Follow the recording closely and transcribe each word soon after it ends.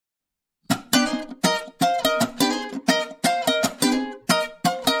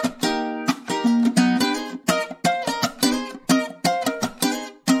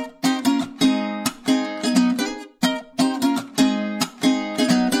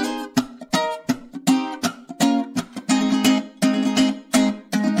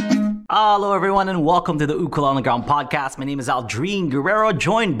Hello, everyone, and welcome to the Ukulele on the Ground podcast. My name is Aldrin Guerrero,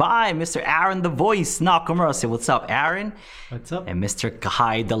 joined by Mr. Aaron the Voice Nakamura. Say what's up, Aaron. What's up? And Mr.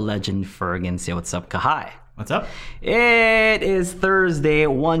 Kahai the Legend Fergan. Say what's up, Kahai. What's up? It is Thursday,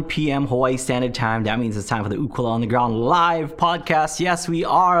 1 p.m. Hawaii Standard Time. That means it's time for the Ukulele on the Ground live podcast. Yes, we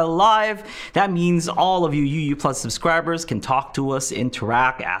are live. That means all of you UU Plus subscribers can talk to us,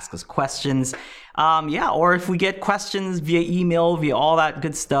 interact, ask us questions. Or if we get questions via email, via all that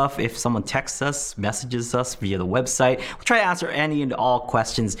good stuff, if someone texts us, messages us via the website, we'll try to answer any and all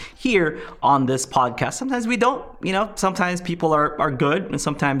questions here on this podcast. Sometimes we don't, sometimes people are good and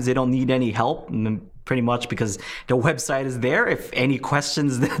sometimes they don't need any help. And pretty much because the website is there. If any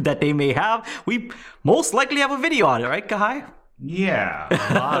questions that they may have, we most likely have a video on it, right, Kahai? Yeah,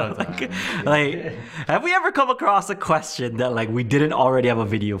 a lot of times. Have we ever come across a question that we didn't already have a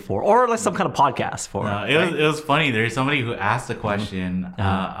video for, or some kind of podcast for? It was funny. There's somebody who asked a question.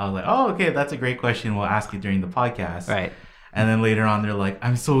 I was like, oh, okay, that's a great question. We'll ask it during the podcast. Right. And then later on, they're like,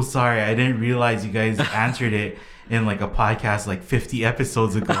 I'm so sorry. I didn't realize you guys answered it in a podcast 50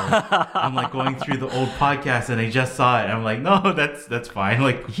 episodes ago. I'm going through the old podcast and I just saw it. I'm like, no, that's fine.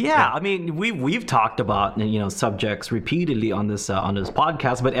 I mean, we've talked about subjects repeatedly on this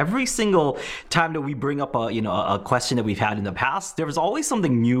podcast, but every single time that we bring up a question that we've had in the past, there was always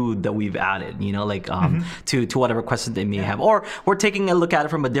something new that we've added, to whatever question they may have, or we're taking a look at it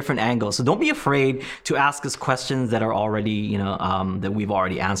from a different angle. So don't be afraid to ask us questions that are already that we've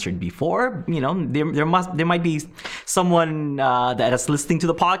already answered before. There might be someone that is listening to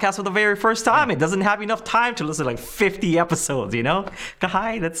the podcast for the very first time. It doesn't have enough time to listen to 50 episodes,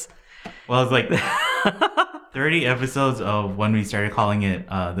 Kahai, that's... Well, it's 30 episodes of when we started calling it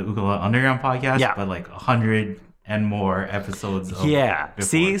the Ukulele Underground podcast, but 100 and more episodes of before.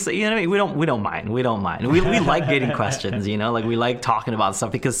 See, so we don't mind. We like getting questions, we like talking about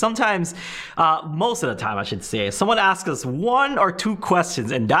stuff, because sometimes most of the time, I should say, someone asks us one or two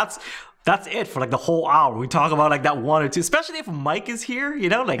questions, and that's it for the whole hour. We talk about that one or two, especially if Mike is here, we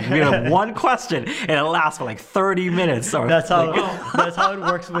have one question and it lasts for 30 minutes. Or that's how it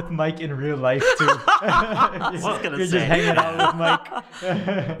works with Mike in real life too. You're just hanging out with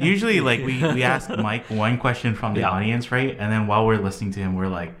Mike. Usually we ask Mike one question from the audience, right? And then while we're listening to him, we're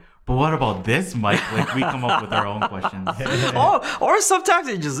like, but what about this, Mike? We come up with our own questions. Or sometimes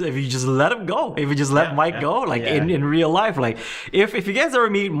if you just let him go. If you just let Mike go, in real life. If you guys ever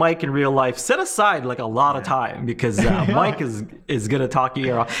meet Mike in real life, set aside a lot of time, because Mike is gonna talk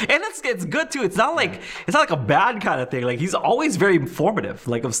you off. And it's good too. It's not it's not a bad kind of thing. He's always very informative,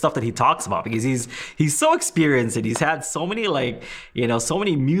 of stuff that he talks about, because he's so experienced and he's had so many so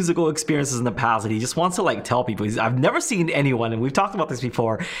many musical experiences in the past, and he just wants to tell people. I've never seen anyone, and we've talked about this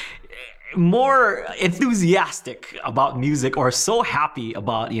before, more enthusiastic about music, or so happy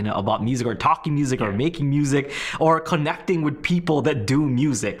about about music, or talking music, or making music, or connecting with people that do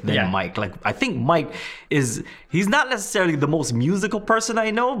music than Mike. I think Mike he's not necessarily the most musical person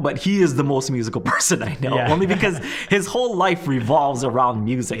I know, but he is the most musical person I know, only because his whole life revolves around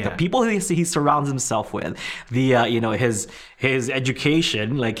music. The people he surrounds himself with, the his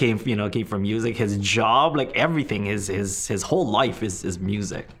education came from music, his job, everything, his whole life is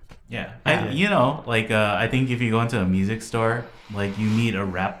music. Yeah. I think if you go into a music store, you meet a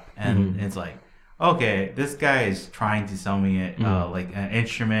rep, and it's okay, this guy is trying to sell me an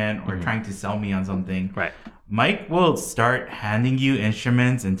instrument, or trying to sell me on something. Right. Mike will start handing you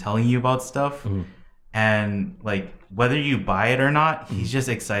instruments and telling you about stuff. And whether you buy it or not, he's just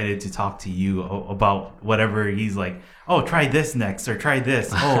excited to talk to you about whatever. He's oh, try this next, or try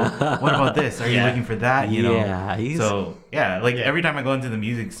this. Oh, what about this? Are you looking for that? Every time I go into the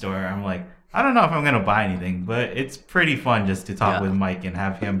music store, I'm I don't know if I'm going to buy anything, but it's pretty fun just to talk with Mike and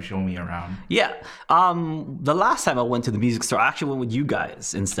have him show me around. Yeah. The last time I went to the music store, I actually went with you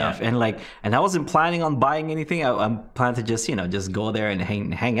guys and stuff. Yeah. And I wasn't planning on buying anything. I'm planning to just go there and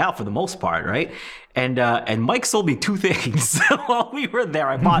hang out for the most part, right? And Mike sold me two things while we were there.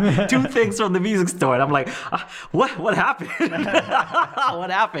 I bought two things from the music store, and I'm what happened? What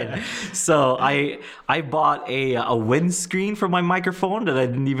happened? So I bought a windscreen for my microphone that I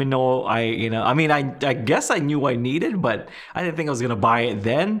didn't even know I guess I knew I needed, but I didn't think I was gonna buy it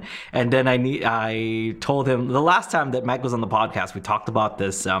then. And then I told him the last time that Mike was on the podcast, we talked about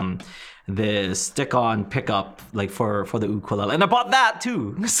this the stick-on pickup for the ukulele, and I bought that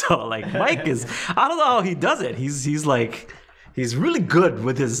too. So Mike is, I don't know how he does it. He's really good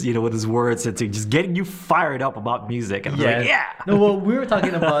with his with his words, and to just getting you fired up about music. And No, well, we were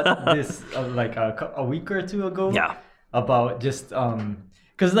talking about this a week or two ago. Yeah. About just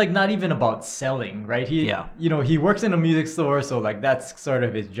because like not even about selling, right? He works in a music store, so like that's sort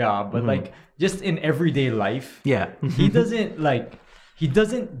of his job. But like just in everyday life, he doesn't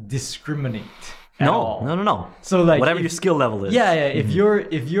discriminate. At all. No. So like whatever your skill level is.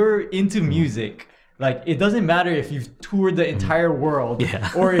 If you're into music, like it doesn't matter if you've toured the entire world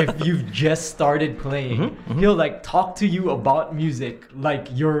or if you've just started playing. He'll like talk to you about music like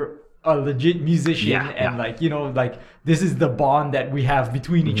you're a legit musician and like like this is the bond that we have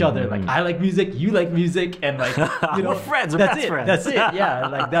between each other. Like I like music, you like music, and like we're friends. We're that's best it. friends. That's it. Yeah,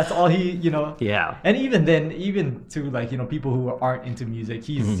 like that's all he Yeah. And even then, even to like people who aren't into music,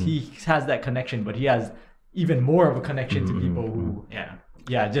 he has that connection, but he has even more of a connection to people who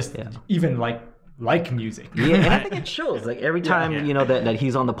even like music. Yeah, and I think it shows. Like every time that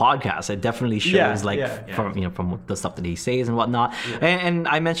he's on the podcast, it definitely shows. From the stuff that he says and whatnot. And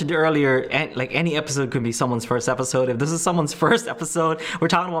I mentioned earlier, and like any episode could be someone's first episode. If this is someone's first episode, we're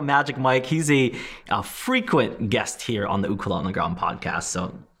talking about Magic Mike. He's a frequent guest here on the Ukulele Underground podcast.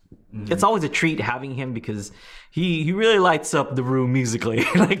 So it's always a treat having him because he really lights up the room musically,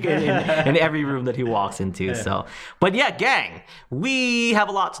 like in every room that he walks into. Yeah. So, but yeah, gang, we have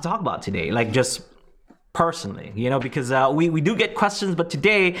a lot to talk about today. Like just personally, because we do get questions, but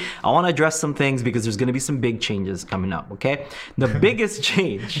today I want to address some things because there's going to be some big changes coming up. Okay, the biggest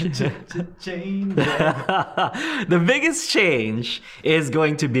change, the biggest change is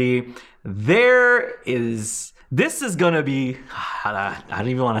going to be this is going to be, I don't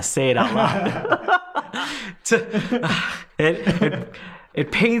even want to say it out loud.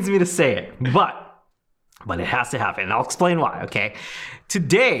 It pains me to say it, but it has to happen. And I'll explain why, okay?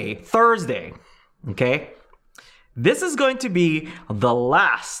 Today, Thursday, okay? This is going to be the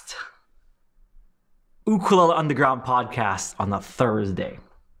last Ukulele Underground podcast on a Thursday.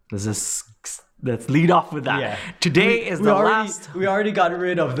 Let's lead off with that. Yeah. Today is the last. We already got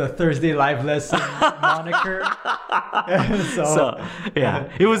rid of the Thursday live lesson moniker. so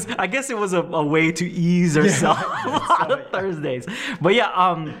it was. I guess it was a way to ease ourselves on Thursdays. But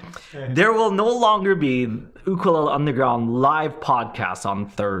there will no longer be Ukulele Underground live podcast on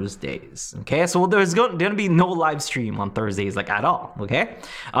Thursdays. Okay, so there's going to be no live stream on Thursdays like at all. Okay,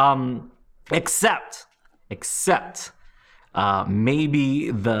 except.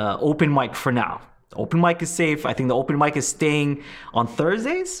 Maybe the open mic for now. The open mic is safe. I think the open mic is staying on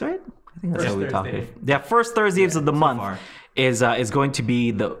Thursdays, right? I think that's how we talk. Yeah, first Thursdays of the month is going to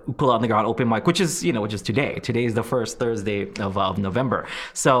be the Ukulele Underground open mic, which is today. Today is the first Thursday of November.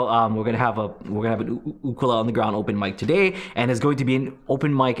 So we're gonna have an Ukulele Underground open mic today, and it's going to be an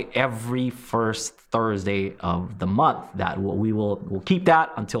open mic every first Thursday of the month. We'll keep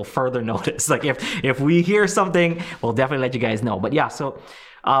that until further notice. Like if we hear something, we'll definitely let you guys know. But yeah, so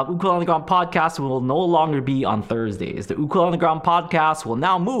Ukulele Underground podcast will no longer be on Thursdays. The Ukulele Underground podcast will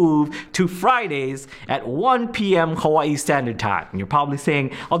now move to Fridays at 1 p.m. Hawaii Standard Time. And you're probably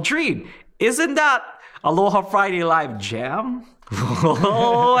saying, Aldrin, isn't that Aloha Friday Live Jam?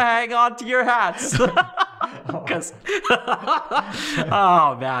 Oh, hang on to your hats. Because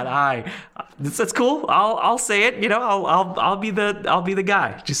oh man, that's cool. I'll say it. I'll be the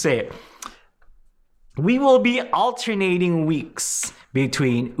guy. Just say it. We will be alternating weeks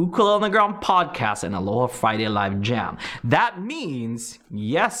between Ukulele Underground podcast and Aloha Friday Live Jam. That means,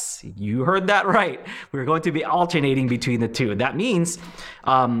 yes, you heard that right. We're going to be alternating between the two. That means,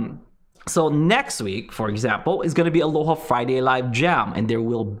 so next week, for example, is going to be Aloha Friday Live Jam, and there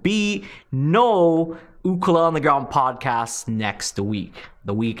will be no Ukulele Underground podcast next week.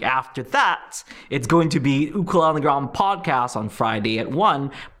 The week after that, it's going to be Ukulele Underground podcast on Friday at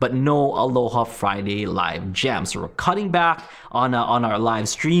 1, but no Aloha Friday Live Jam. So we're cutting back on our live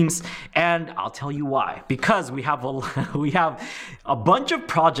streams, and I'll tell you why. Because we have a bunch of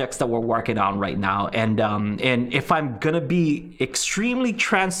projects that we're working on right now, and if I'm gonna be extremely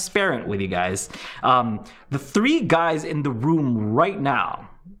transparent with you guys, the three guys in the room right now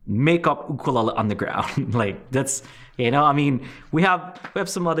make up Ukulele Underground. Like that's, I mean, we have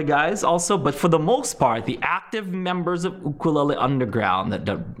some other guys also, but for the most part, the active members of Ukulele Underground, the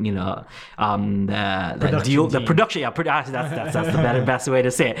production. Yeah, that's the best way to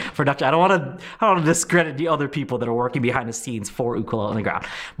say it. Production. I don't want to discredit the other people that are working behind the scenes for Ukulele Underground.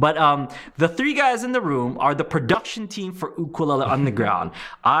 But the three guys in the room are the production team for Ukulele Underground.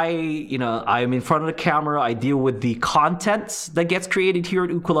 I'm in front of the camera. I deal with the content that gets created here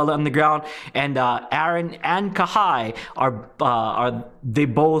at Ukulele Underground, and Aaron and Kahai they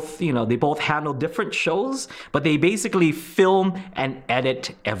both handle different shows, but they basically film and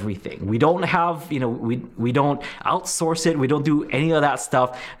edit everything. We don't have, we don't outsource it. We don't do any of that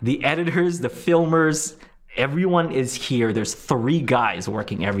stuff. The editors, the filmers, everyone is here. There's 3 guys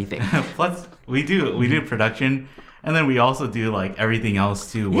working everything. Plus, we do production, and then we also do like everything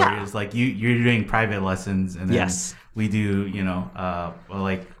else too. Where Yeah. it's like you're doing private lessons, and then Yes. we do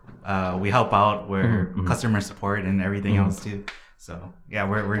we help out where customer support and everything else too. So yeah,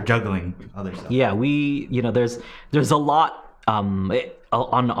 we're juggling other stuff. Yeah, there's a lot on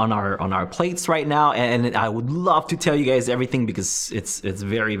our plates right now, and I would love to tell you guys everything because it's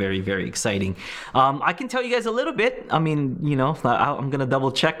very, very, very exciting. I can tell you guys a little bit. I mean, I'm gonna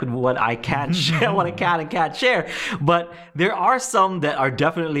double check with what I can share, what I can and can't share. But there are some that are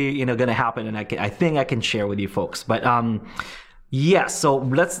definitely gonna happen, and I think I can share with you folks. But yeah, so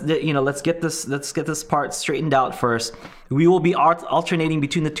let's get this part straightened out first. We will be alternating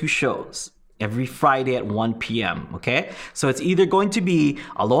between the 2 shows every Friday at 1 p.m. Okay, so it's either going to be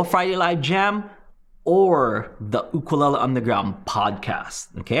Aloha Friday Live Jam or the Ukulele Underground podcast.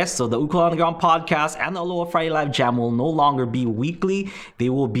 Okay, so the Ukulele Underground podcast and the Aloha Friday Live Jam will no longer be weekly. They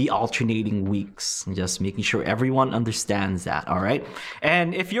will be alternating weeks. Just making sure everyone understands that. All right,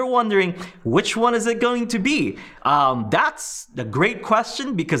 and if you're wondering which one is it going to be, that's a great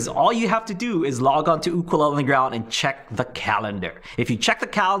question, because all you have to do is log on to Ukulele Underground and check the calendar. If you check the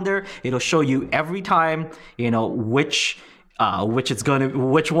calendar, it'll show you every time which show it's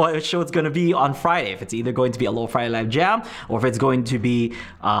going to be on Friday. If it's either going to be Aloha Friday Live Jam or if it's going to be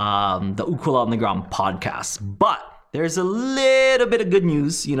the Ukulele Underground podcast. But there's a little bit of good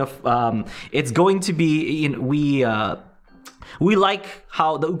news. It's going to be we like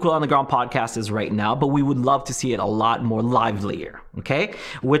how the Ukulele Underground podcast is right now, but we would love to see it a lot more livelier, okay?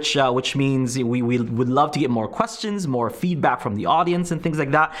 Which means we would love to get more questions, more feedback from the audience and things like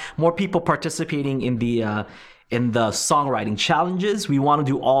that, more people participating in the songwriting challenges. We want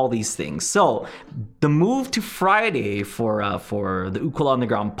to do all these things. So the move to Friday for the Ukulele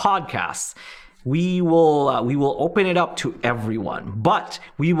Underground podcast, we will open it up to everyone, but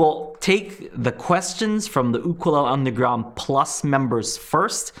we will take the questions from the Ukulele Underground Plus members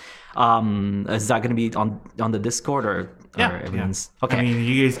first. Is that going to be on the Discord or everyone's? Yeah. Okay. I mean,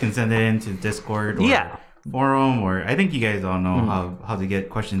 you guys can send it into Discord or forum, or I think you guys all know how to get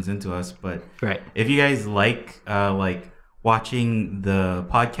questions into us. But if you guys like watching the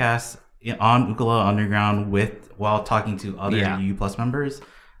podcast on Ukulele Underground while talking to other UU Plus members,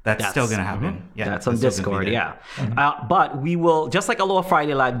 that's still gonna happen. Yeah, that's on Discord. But we will, just like Aloha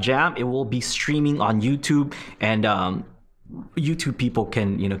Friday Live Jam, it will be streaming on YouTube, and YouTube people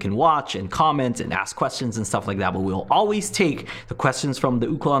can watch and comment and ask questions and stuff like that. But we'll always take the questions from the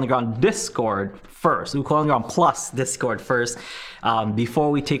Ukulele Underground Discord first, Ukulele Underground Plus Discord first, before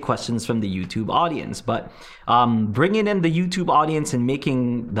we take questions from the YouTube audience. But bringing in the YouTube audience and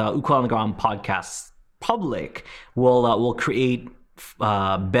making the Ukulele Underground podcast public will create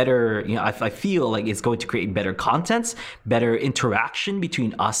better, I feel like it's going to create better contents, better interaction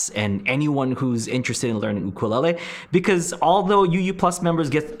between us and anyone who's interested in learning ukulele. Because although UU Plus members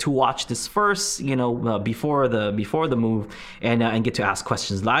get to watch this first, before the move, and get to ask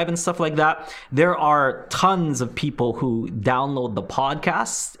questions live and stuff like that, there are tons of people who download the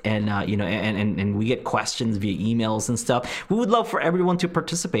podcast and we get questions via emails and stuff. We would love for everyone to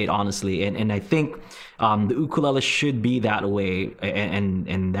participate, honestly, and I think the ukulele should be that way,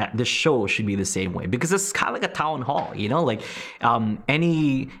 and that this show should be the same way, because it's kind of like a town hall,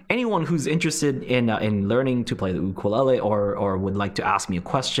 anyone who's interested in learning to play the ukulele or would like to ask me a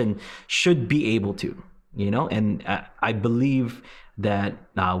question should be able to, and I believe that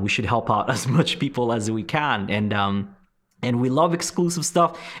we should help out as much people as we can, and we love exclusive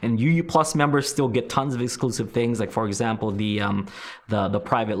stuff, and UU Plus members still get tons of exclusive things. Like, for example, the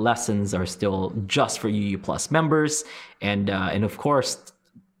private lessons are still just for UU Plus members, and of course,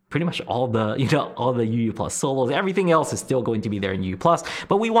 pretty much all the UU Plus solos. Everything else is still going to be there in UU Plus,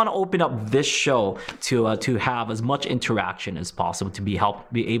 but we want to open up this show to have as much interaction as possible, to be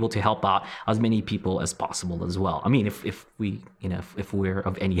able to help out as many people as possible as well. I mean, if we're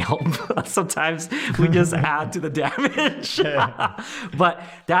of any help, sometimes we just add to the damage. But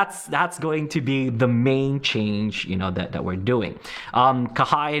that's going to be the main change, that we're doing.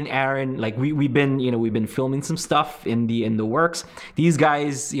 Kahai and Aaron, like we've been filming some stuff in the works. These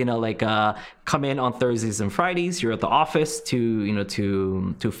guys, come in on Thursdays and Fridays here at the office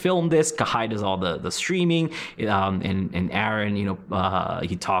to film this. Kahai does all the streaming, and Aaron,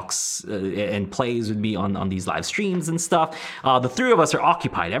 he talks and plays with me on these live streams and stuff. The 3 of us are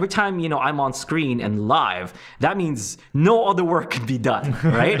occupied. Every time I'm on screen and live, that means no other work can be done,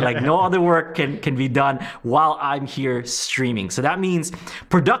 right? Like no other work can be done while I'm here streaming. So that means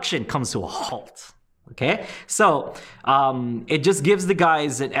production comes to a halt. Okay, so it just gives the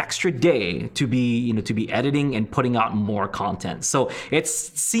guys an extra day to be editing and putting out more content. So it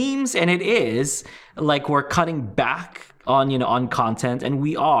seems, and it is, like we're cutting back on content, and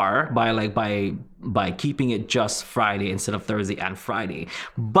we are by keeping it just Friday instead of Thursday and Friday.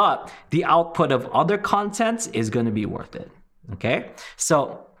 But the output of other content is going to be worth it. Okay,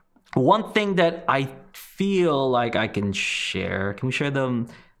 so one thing that I feel like I can share. Can we share them?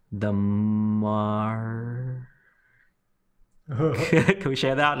 Can we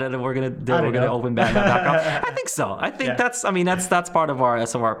share that? And we're gonna open back up. I think so. I think that's part of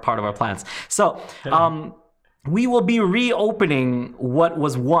our plans. So we will be reopening what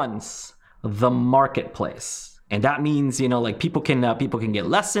was once the marketplace. And that means, like people can get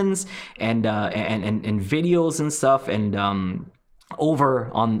lessons and videos and stuff and over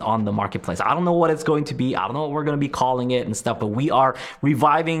on the marketplace. I don't know what it's going to be. I don't know what we're going to be calling it and stuff, but we are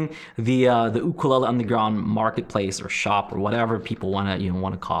reviving the Ukulele Underground marketplace or shop or whatever people want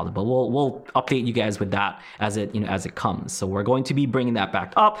to call it. But we'll update you guys with that as it comes. So we're going to be bringing that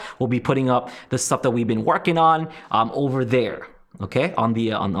back up. We'll be putting up the stuff that we've been working on over there. Okay, on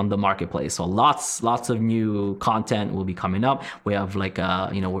the marketplace. So lots of new content will be coming up. We have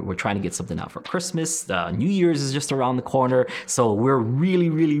we're trying to get something out for Christmas. New Year's is just around the corner. So we're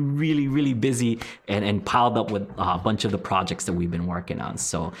really busy and piled up with a bunch of the projects that we've been working on.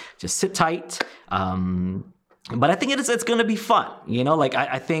 So just sit tight. But I think it's going to be fun.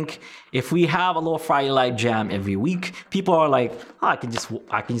 I think if we have a little Friday Live Jam every week, people are like, I can just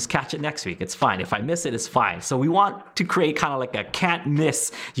catch it next week. It's fine. If I miss it, it's fine. So we want to create kind of like a can't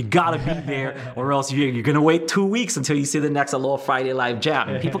miss. You got to be there or else you're going to wait 2 weeks until you see the next Aloha Friday Live Jam.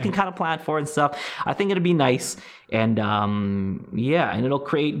 And people can kind of plan for it and stuff. I think it'll be nice. And and it'll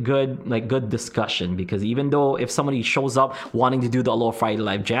create good discussion, because even though if somebody shows up wanting to do the Aloha Friday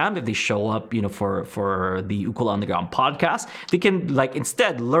Live Jam, if they show up, for the Ukulele Underground podcast, they can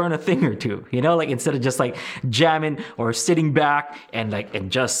instead learn a thing or two, instead of just jamming or sitting back and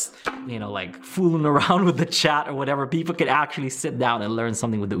just fooling around with the chat or whatever. People can actually sit down and learn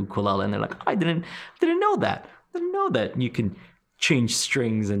something with the ukulele, and they're like, I didn't know that. You can change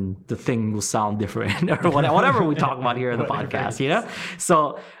strings and the thing will sound different or whatever we talk about here in the podcast,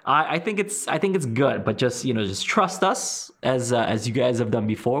 So I think it's good, but just trust us as you guys have done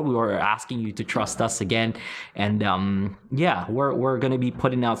before. We were asking you to trust us again, and we're gonna be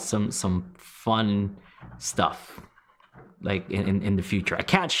putting out some fun stuff in the future. I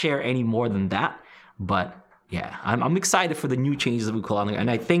can't share any more than that, but yeah, I'm excited for the new changes that we call on, and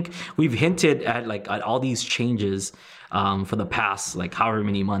I think we've hinted at all these changes for the past however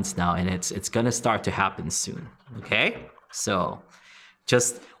many months now, and it's gonna start to happen soon. Okay, so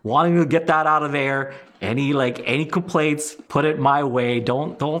just wanting to get that out of there. Any complaints, put it my way.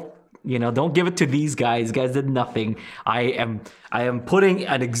 Don't give it to these guys. These guys did nothing. I am putting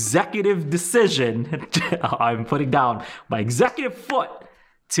an executive decision. I'm putting down my executive foot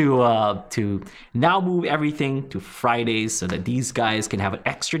to now move everything to Fridays so that these guys can have an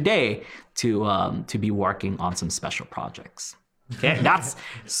extra day to be working on some special projects. Okay, that's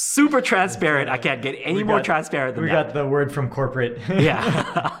super transparent. I can't get any more transparent than that. We got the word from corporate.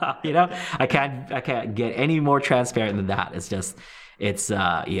 Yeah, I can't get any more transparent than that. It's just it's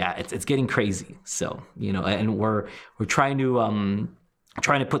getting crazy. So and we're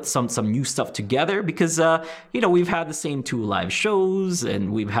trying to put some new stuff together, because we've had the same 2 live shows,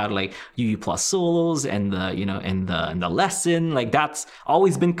 and we've had UU Plus solos and the lesson. That's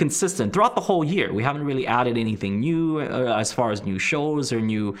always been consistent throughout the whole year. We haven't really added anything new as far as new shows or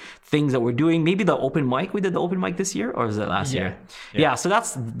new things that we're doing. Maybe the open mic. We did the open mic this year, or was it last year? Yeah, so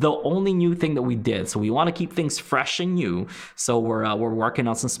that's the only new thing that we did. So we want to keep things fresh and new. So we're working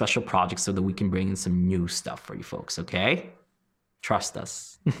on some special projects so that we can bring in some new stuff for you folks. Okay. Trust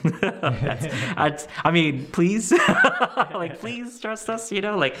us. Please, please trust us,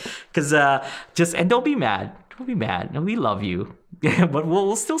 because and don't be mad. Don't be mad. And we love you, but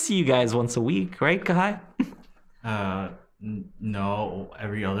we'll still see you guys once a week, right, Kahai? No,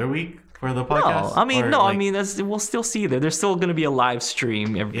 every other week for the podcast. We'll still see you there. There's still going to be a live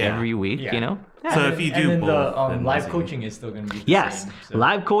stream every week, Yeah, so if you do both, the live coaching is still going to be the same. So.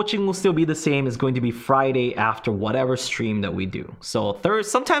 Live coaching will still be the same. It's going to be Friday after whatever stream that we do. So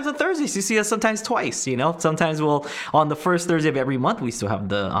sometimes on Thursdays you see us, sometimes twice. Sometimes we'll on the first Thursday of every month we still have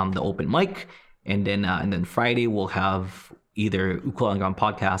the open mic, and then Friday we'll have either Ukulele Underground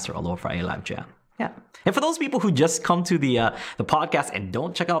podcast or Aloha Friday Live Jam. Yeah. And for those people who just come to the podcast and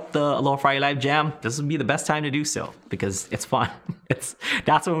don't check out the Aloha Friday Live Jam, this would be the best time to do so because it's fun.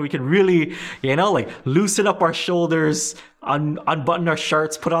 That's when we can really, like loosen up our shoulders, unbutton our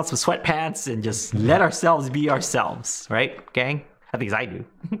shirts, put on some sweatpants, and just let ourselves be ourselves, right, gang? At least I do.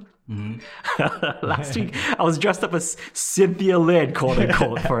 Mm-hmm. Last week I was dressed up as Cynthia Lynn, quote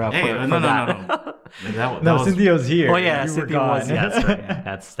unquote, for no. that was Cynthia was here. Oh yeah, Cynthia was. Yeah, that's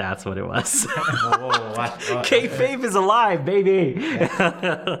right. That's what it was. Kayfabe is alive, baby.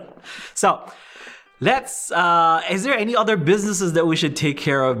 Yeah. So let's. Is there any other businesses that we should take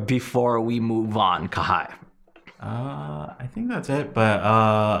care of before we move on, Kahai? I think that's it,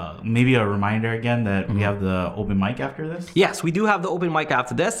 but maybe a reminder again that we have the open mic after this. Yes, we do have the open mic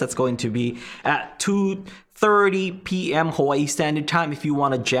after this. That's going to be at 2:30 p.m. Hawaii Standard Time if you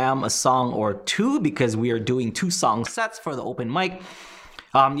want to jam a song or two, because we are doing 2 song sets for the open mic.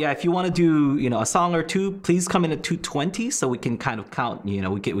 If you want to do, a song or two, please come in at 2:20 so we can kind of count,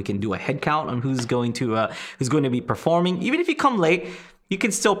 we can do a head count on who's going to be performing. Even if you come late, you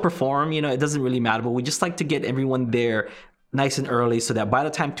can still perform, it doesn't really matter, but we just like to get everyone there nice and early so that by the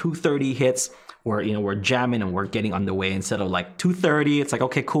time 2:30 hits, we're jamming and we're getting underway instead of like 2:30. It's like,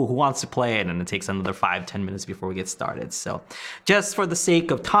 okay, cool, who wants to play it? And it takes another 5-10 minutes before we get started. So just for the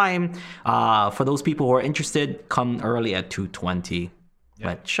sake of time, for those people who are interested, come early at 2:20,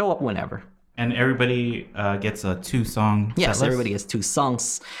 but show up whenever. And everybody gets a 2-song Yes, set list. everybody gets 2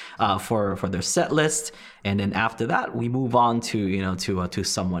 songs for their set list, and then after that we move on to to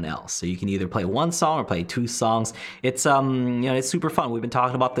someone else. So you can either play 1 song or play 2 songs. It's it's super fun. We've been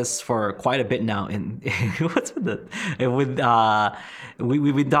talking about this for quite a bit now, and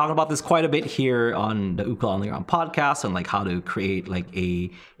we've been talking about this quite a bit here on the Ukulele Underground podcast, on like how to create like a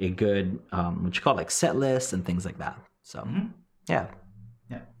good set list and things like that. So yeah.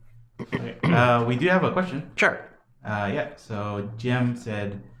 We do have a question. Sure. So Jim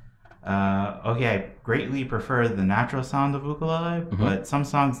said, I greatly prefer the natural sound of ukulele, but some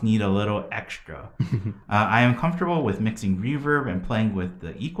songs need a little extra. I am comfortable with mixing reverb and playing with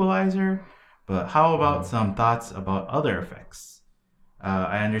the equalizer, but how about some thoughts about other effects?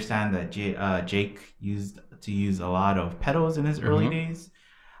 I understand that Jake used to use a lot of pedals in his early days.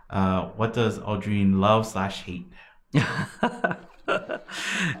 What does Aldrin love/hate?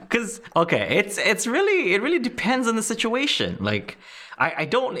 Because it really depends on the situation. Like I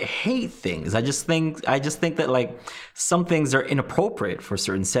don't hate things. I just think that like some things are inappropriate for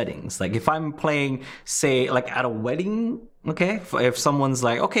certain settings. Like if I'm playing, say, like at a wedding, okay, if someone's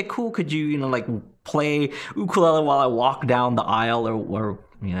like, okay, cool, could you like play ukulele while I walk down the aisle or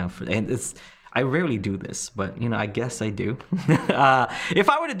and it's, I rarely do this, but I guess I do. If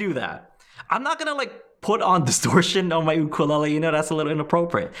I were to do that, I'm not gonna like put on distortion on my ukulele, that's a little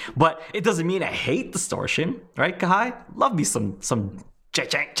inappropriate. But it doesn't mean I hate distortion, right, Kahai? Love me some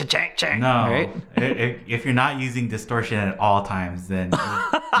cha-chang, cha-chang, chang. No, right? If you're not using distortion at all times, then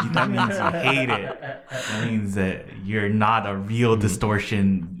that means you hate it. That means that you're not a real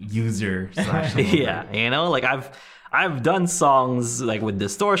distortion user. Yeah, like I've done songs like with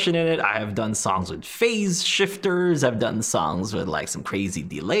distortion in it. I have done songs with phase shifters. I've done songs with like some crazy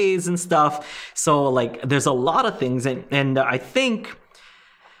delays and stuff. So like there's a lot of things, and I think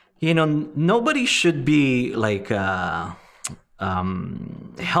nobody should be like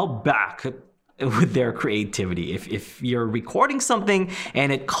held back with their creativity. If you're recording something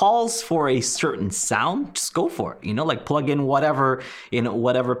and it calls for a certain sound, just go for it. Like plug in whatever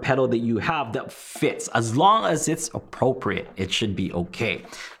pedal that you have that fits. As long as it's appropriate, it should be okay.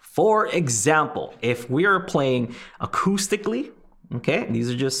 For example, if we're playing acoustically, okay, these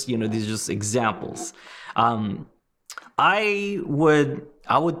are just examples. I would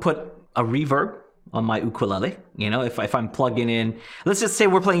put a reverb on my ukulele, if I'm plugging in, let's just say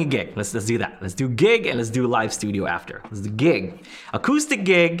we're playing a gig. Let's do that. Let's do gig and let's do live studio after. Let's do gig, acoustic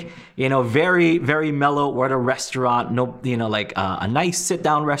gig. Very very mellow. We're at a restaurant. No, like a nice sit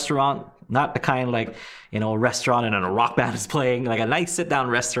down restaurant, not the kind like a restaurant and then a rock band is playing. Like a nice sit down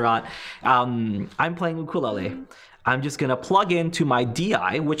restaurant. I'm playing ukulele. I'm just gonna plug into my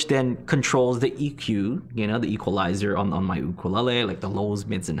DI, which then controls the EQ, the equalizer on my ukulele, like the lows,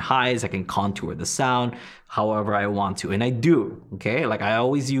 mids, and highs. I can contour the sound however I want to, and I do. Okay, like I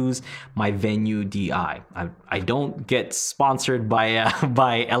always use my Venue DI. I don't get sponsored by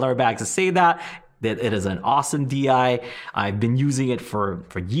by LR Bags to say that. That it is an awesome DI. I've been using it for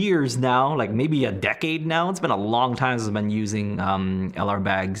years now, like maybe a decade now. It's been a long time since I've been using LR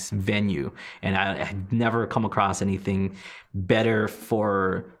Bag's Venue, and I had never come across anything better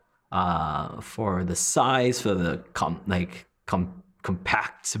for the size, for the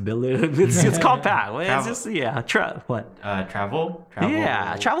compactability. It's compact. Well, it's just what? Travel.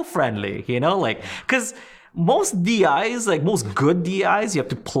 Yeah, travel friendly. You know, like because most DIs, like most good DIs, you have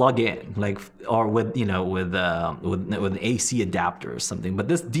to plug in, like or with an AC adapter or something. But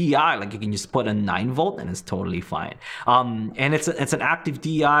this DI, like you can just put a 9-volt and it's totally fine. And it's an active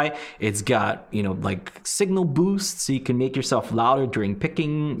DI. It's got like signal boost, so you can make yourself louder during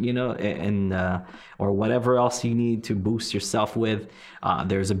picking, and or whatever else you need to boost yourself with.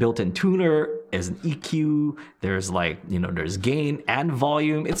 There's a built-in tuner. There's an EQ. There's there's gain and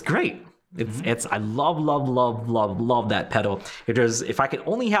volume. It's great. It's I love that pedal. If I could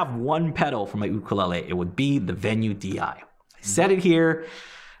only have one pedal for my ukulele, it would be the Venue DI. I said it here,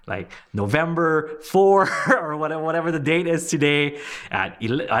 like November 4 or whatever the date is today at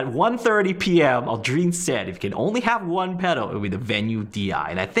 1:30 p.m. Aldrin said if you can only have one pedal, it would be the Venue DI,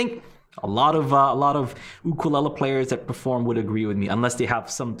 and I think a lot of ukulele players that perform would agree with me, unless they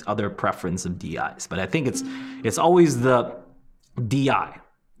have some other preference of DIs. But I think it's always the DI.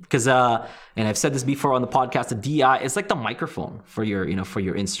 Because and I've said this before on the podcast, the DI is like the microphone for your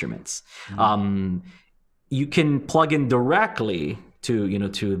instruments. You can plug in directly to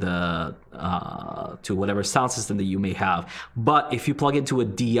whatever sound system that you may have, but if you plug into a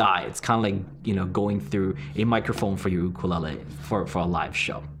DI, it's kind of like going through a microphone for your ukulele for a live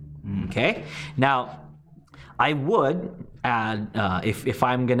show. Okay, now I would add if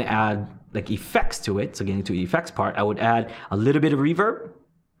I'm gonna add like effects to it. So getting to the effects part, I would add a little bit of reverb.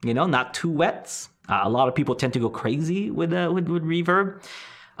 Not too wet. A lot of people tend to go crazy with reverb.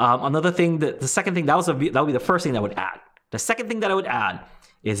 Another thing, the second thing, that would be the first thing that I would add. The second thing that I would add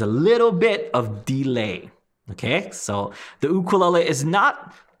is a little bit of delay. Okay, so the ukulele is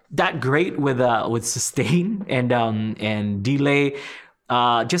not that great with sustain and delay.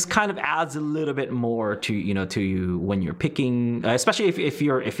 Just kind of adds a little bit more to you when you're picking, especially if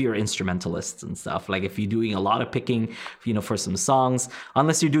you're instrumentalists and stuff. Like if you're doing a lot of picking, for some songs,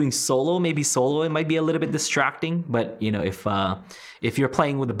 unless you're doing solo, maybe solo, it might be a little bit distracting. But if you're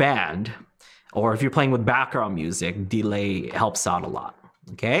playing with a band or if you're playing with background music, delay helps out a lot.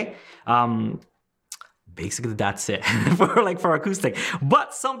 Okay. Basically that's it for acoustic.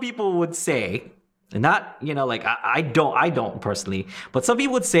 But some people would say, and not, I don't personally, but some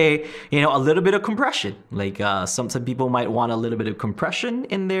people would say, a little bit of compression. Like some people might want a little bit of compression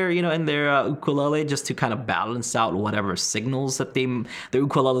in their ukulele, just to kind of balance out whatever signals that the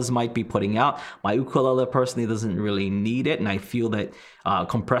ukuleles might be putting out. My ukulele personally doesn't really need it, and I feel that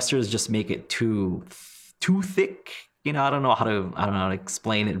compressors just make it too thick. I don't know how to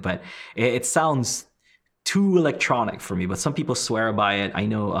explain it, but it sounds too electronic for me. But some people swear by it. I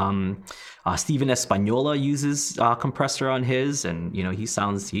know Steven Espanola uses compressor on his, and he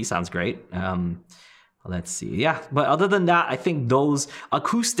sounds great. Let's see, yeah. But other than that, I think those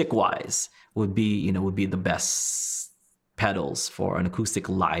acoustic wise would be the best pedals for an acoustic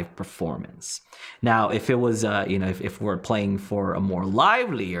live performance. Now, if it was if we're playing for a more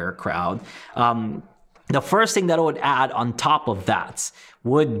livelier crowd, the first thing that I would add on top of that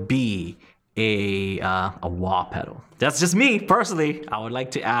would be a wah pedal. That's just me personally. I would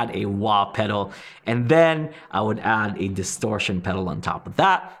like to add a wah pedal, and then I would add a distortion pedal on top of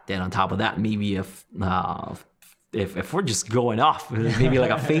that. Then on top of that, maybe if we're just going off, maybe like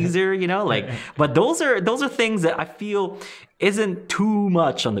a phaser, But those are things that I feel isn't too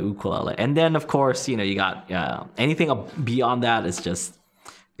much on the ukulele. And then of course, you got anything beyond that is just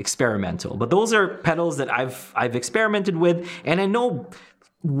experimental. But those are pedals that I've experimented with, and I know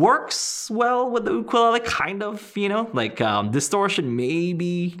works well with the ukulele, kind of, distortion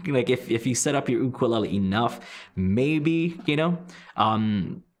maybe, like if you set up your ukulele enough, maybe,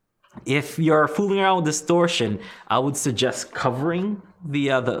 if you're fooling around with distortion, I would suggest covering the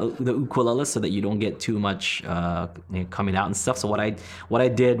ukulele so that you don't get too much coming out and stuff. So what I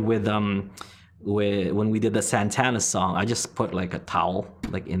did with when we did the Santana song, I just put like a towel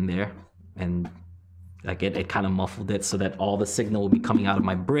in there, and like it kind of muffled it so that all the signal will be coming out of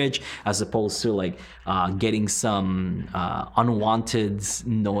my bridge, as opposed to getting some unwanted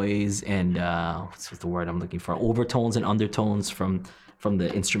noise and what's the word I'm looking for, overtones and undertones from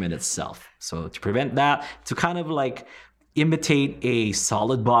the instrument itself. So to prevent that, to kind of imitate a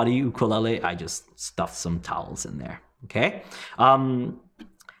solid body ukulele, I just stuffed some towels in there. Okay.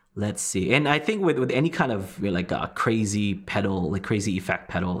 Let's see. And I think with any kind of a crazy pedal, crazy effect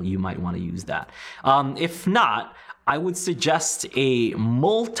pedal, you might want to use that. If not, I would suggest a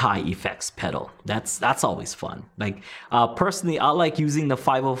multi-effects pedal. That's always fun. Personally, I like using the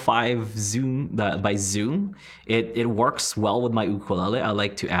 505 Zoom by Zoom. It works well with my ukulele. I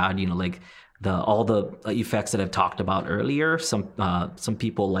like to add all the effects that I've talked about earlier. Some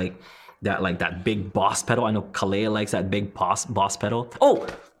people like that big boss pedal. I know Kalea likes that big boss pedal. Oh,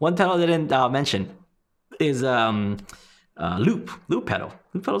 one pedal I didn't mention is loop pedal.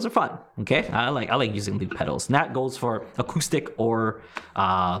 Loop pedals are fun. Okay, I like using loop pedals. And that goes for acoustic or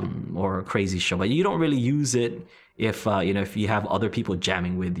crazy show, but you don't really use it if if you have other people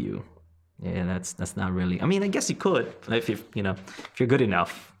jamming with you. Yeah, that's not really. I mean, I guess you could if you're good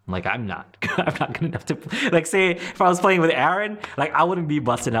enough. Like I'm not good enough to like say if I was playing with Aaron, like I wouldn't be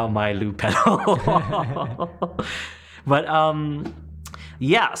busting out my loop pedal. But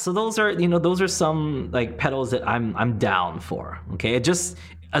yeah, so those are some like pedals that I'm down for. Okay, it just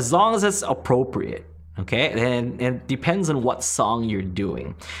as long as it's appropriate. Okay, and it depends on what song you're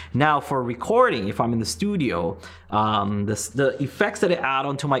doing. Now for recording, if I'm in the studio, the effects that I add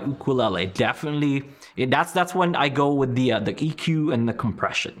onto my ukulele definitely that's when I go with the EQ and the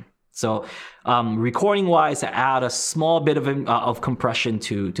compression. So recording wise, I add a small bit of compression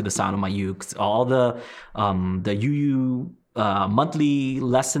to the sound of my uke. All the UU monthly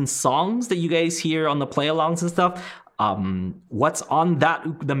lesson songs that you guys hear on the play alongs and stuff. What's on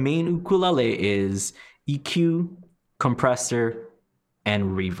the main ukulele is EQ, compressor,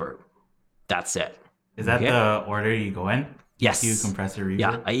 and reverb. That's it. Is that the order you go in? Yes. EQ, compressor, reverb?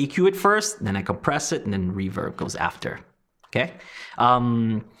 Yeah, I EQ it first, then I compress it, and then reverb goes after. Okay?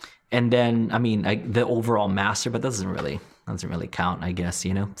 And then, I mean, the overall master, but that doesn't really count, I guess,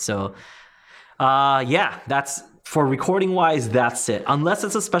 So, yeah, that's... For recording wise, that's it. Unless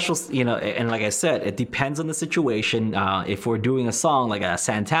it's a special, and like I said, it depends on the situation. If we're doing a song like a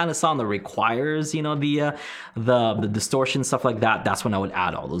Santana song that requires, the distortion stuff like that, that's when I would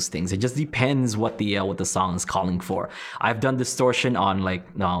add all those things. It just depends what the song is calling for. I've done distortion on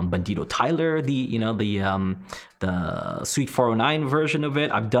like Bandito Tyler, the Suite 409 version of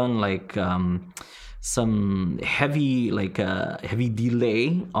it. I've done like some heavy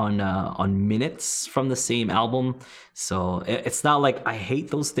delay on minutes from the same album. So it's not like I hate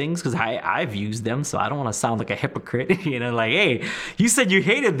those things because I've used them, so I don't want to sound like a hypocrite. Like, hey, you said you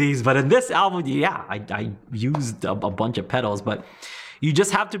hated these, but in this album, yeah, I used a bunch of pedals. But you just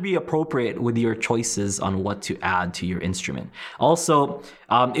have to be appropriate with your choices on what to add to your instrument. Also,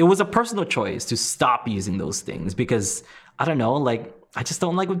 it was a personal choice to stop using those things because I don't know, like, I just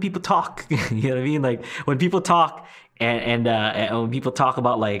don't like when people talk. You know what I mean? Like when people talk and when people talk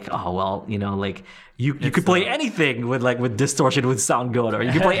about like, oh well, like you could play anything with distortion would sound good, or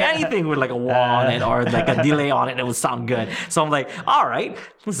you could play anything with like a wah on it or like a delay on it, it would sound good. So I'm like, all right,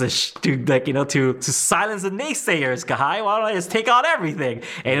 to silence the naysayers, Kahai, why don't I just take out everything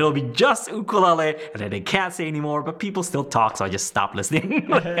and it'll be just ukulele, and then they can't say anymore, but people still talk, so I just stop listening.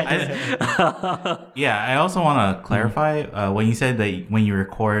 Yeah, I also want to clarify when you said that when you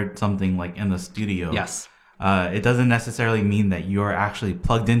record something like in the studio. Yes. It doesn't necessarily mean that you're actually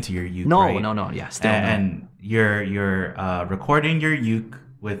plugged into your uke, No, right? no, yeah, still and you're recording your uke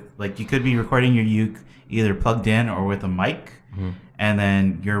with, like, you could be recording your uke either plugged in or with a mic, and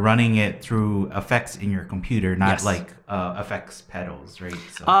then you're running it through effects in your computer, not like effects pedals, right?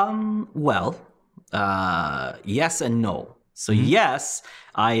 So. Yes and no. So yes,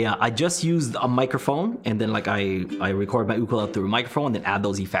 I just used a microphone, and then like I record my ukulele through a microphone, and then add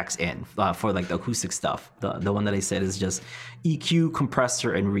those effects in for like the acoustic stuff. The one that I said is just EQ,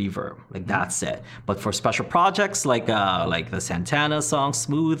 compressor, and reverb. Like that's it. But for special projects like the Santana song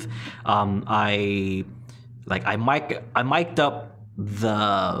 "Smooth," I mic'd up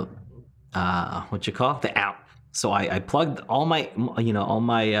the the amp. So I plugged all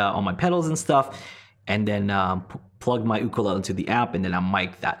my pedals and stuff, and then plug my ukulele into the amp, and then I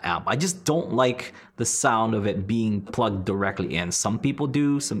mic that amp. I just don't like the sound of it being plugged directly in. Some people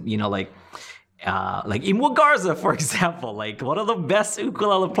do, like Imwa Garza, for example, like one of the best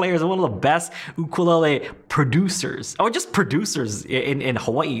ukulele players and one of the best ukulele producers, or just producers in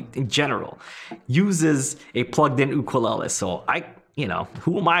Hawaii in general, uses a plugged-in ukulele. So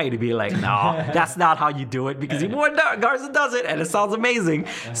who am I to be like, no, that's not how you do it, because Imua Garza does it and it sounds amazing.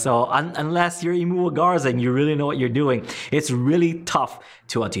 So unless you're Imua Garza and you really know what you're doing, it's really tough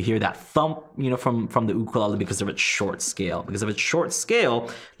to hear that thump, from the ukulele because of its short scale. Because of its short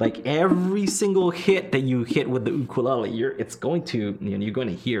scale, like every single hit that you hit with the ukulele, you're going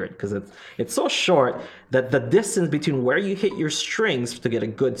to hear it, because it's so short that the distance between where you hit your strings to get a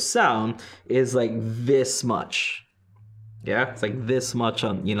good sound is like this much. Yeah, it's like this much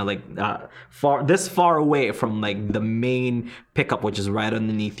on, far away from like the main pickup, which is right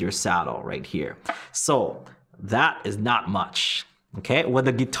underneath your saddle right here. So that is not much. Okay, with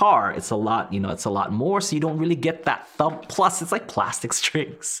the guitar, it's a lot, it's a lot more, so you don't really get that thump. Plus, it's like plastic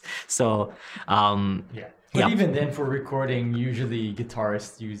strings. So, Yeah. But even then, for recording, usually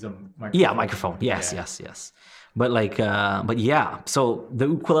guitarists use a microphone. Yeah, microphone. Yes, yes. But but yeah. So the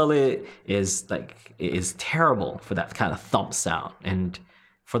ukulele is terrible for that kind of thump sound. And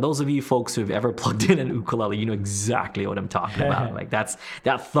for those of you folks who've ever plugged in an ukulele, you know exactly what I'm talking about. Like that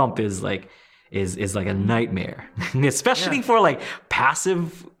thump is like a nightmare, especially for like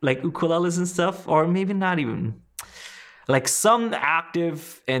passive like ukuleles and stuff, or maybe not even. Like some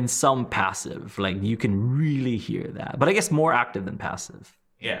active and some passive, like you can really hear that. But I guess more active than passive.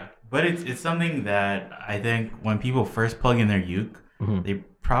 Yeah, but it's something that I think when people first plug in their uke, they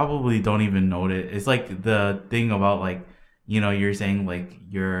probably don't even notice. It's like the thing about like, you're saying like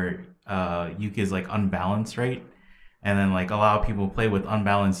your uke is like unbalanced, right? And then like a lot of people play with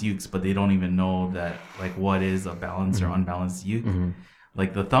unbalanced ukes, but they don't even know that like what is a balanced or unbalanced uke.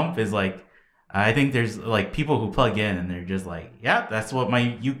 Like the thump is like, I think there's like people who plug in and they're just like, yeah, that's what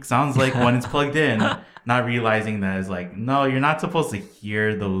my uke sounds like when it's plugged in, not realizing that it's like, no, you're not supposed to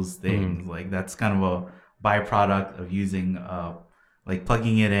hear those things. Like that's kind of a byproduct of using like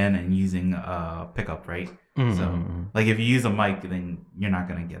plugging it in and using a pickup, right? So like if you use a mic, then you're not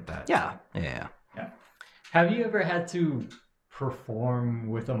gonna get that. Yeah. Have you ever had to perform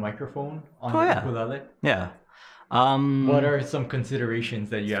with a microphone on the ukulele? Yeah. What are some considerations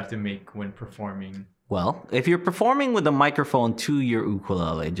that you have to make when performing? Well, if you're performing with a microphone to your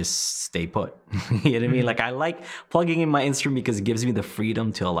ukulele, just stay put. You know what I mean? Like I like plugging in my instrument because it gives me the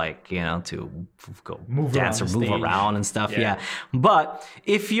freedom to like, to go dance or move around and stuff. Yeah. But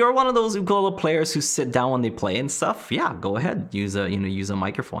if you're one of those ukulele players who sit down when they play and stuff, yeah, go ahead. Use a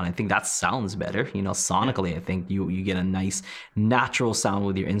microphone. I think that sounds better. Sonically, I think you get a nice natural sound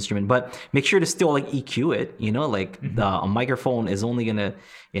with your instrument. But make sure to still like EQ it. A microphone is only gonna,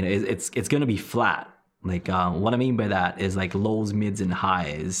 it's gonna be flat. Like what I mean by that is like lows, mids, and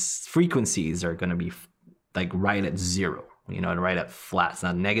highs frequencies are gonna be like right at zero, right at flat. It's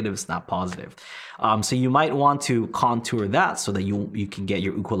not negative, it's not positive. So you might want to contour that so that you can get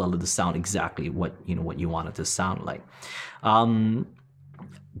your ukulele to sound exactly what you want it to sound like.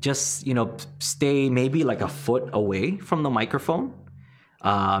 Just stay maybe like a foot away from the microphone.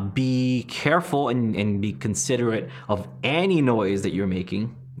 Be careful and be considerate of any noise that you're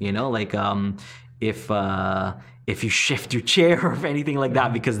making. If you shift your chair or anything like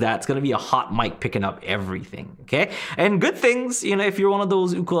that, because that's going to be a hot mic picking up everything, okay? And good things, if you're one of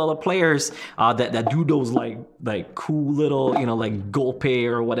those ukulele players that do those like cool little, like golpe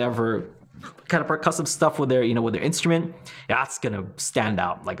or whatever kind of percussive stuff with their instrument, that's going to stand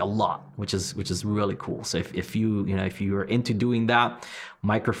out like a lot, which is really cool. So if you're into doing that,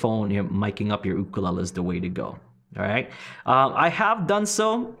 microphone, miking up your ukulele is the way to go. All right. I have done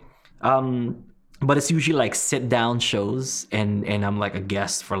so. But it's usually like sit down shows and I'm like a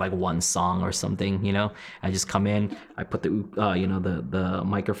guest for like one song or something, I just come in, I put the the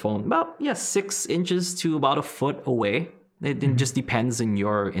microphone about 6 inches to about a foot away. It just depends on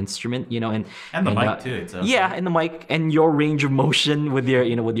your instrument, and the mic too. Yeah, and the mic and your range of motion with your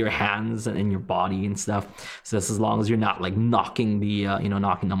with your hands and your body and stuff. So that's as long as you're not like knocking the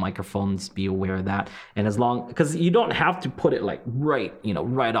knocking the microphones. Be aware of that. And because you don't have to put it like right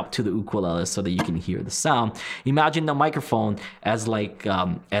up to the ukulele so that you can hear the sound. Imagine the microphone as like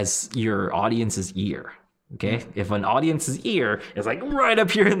as your audience's ear. Okay, if an audience's ear is like right up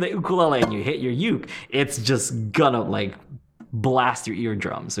here in the ukulele and you hit your uke, it's just gonna like blast your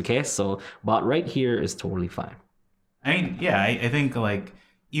eardrums. Okay, so about right here is totally fine. I mean, yeah, I think like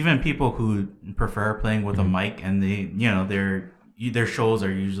even people who prefer playing with a mic and they, their shows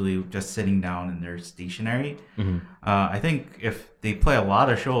are usually just sitting down and they're stationary. I think if they play a lot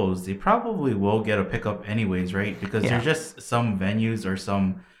of shows, they probably will get a pickup anyways, right? Because there's just some venues or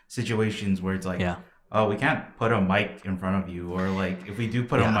some situations where it's like, oh, we can't put a mic in front of you, or like if we do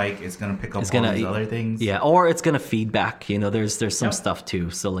put a mic, it's gonna pick up all these other things. Yeah, or it's gonna feedback. There's some stuff too.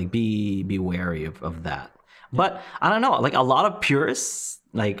 So like be wary of that. But I don't know, like a lot of purists,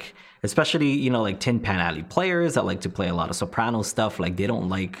 like especially like Tin Pan Alley players that like to play a lot of soprano stuff, like they don't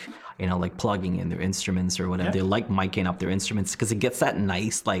like like plugging in their instruments or whatever. They like miking up their instruments because it gets that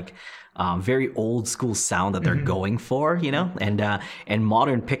nice like very old school sound that they're going for, and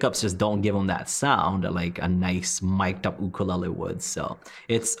modern pickups just don't give them that sound like a nice mic'd up ukulele would. So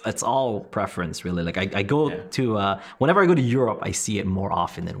it's all preference really. Like I go to whenever I go to Europe, I see it more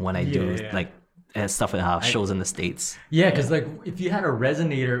often than when I do like stuff at shows in the States. Yeah, because like if you had a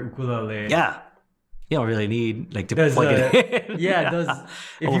resonator ukulele, You don't really need like to Does plug it in. does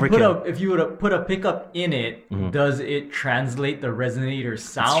Overkill. if you were to put a pickup in it, does it translate the resonator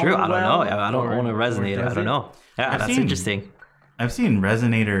sound? It's true. I don't well, know. I don't own a or resonator. I does don't it? know. Yeah, I've that's seen- interesting. I've seen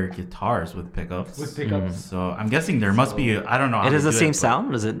resonator guitars with pickups. With pickups. So I'm guessing there must be. I don't know. How It is to the do same but-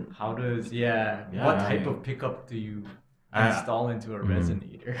 sound. Is it? How does Yeah, what I type mean- of pickup do you I- install into a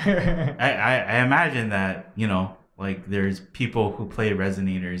resonator? I imagine that like there's people who play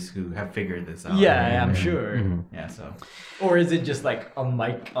resonators who have figured this out. Yeah, I'm sure. Yeah. So Or is it just like a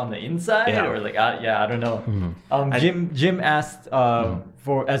mic on the inside, Yeah. or like I don't know. Jim asked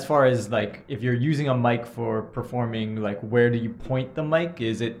for as far as like if you're using a mic for performing, like where do you point the mic?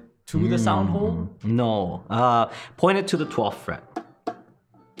 Is it to the sound hole? No. Point it to the 12th fret.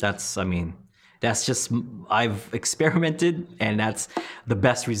 That's just I've experimented, and that's the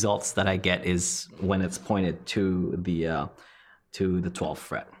best results that I get is when it's pointed to the 12th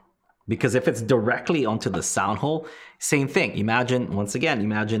fret. Because if it's directly onto the sound hole, same thing. Imagine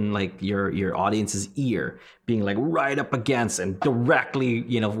like your audience's ear being like right up against and directly,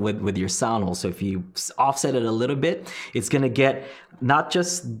 with your sound hole. So if you offset it a little bit, it's gonna get not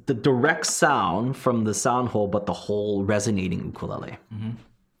just the direct sound from the sound hole, but the whole resonating ukulele.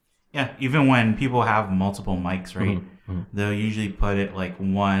 yeah, even when people have multiple mics, right? They'll usually put it like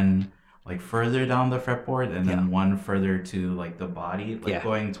one like further down the fretboard and then one further to like the body, like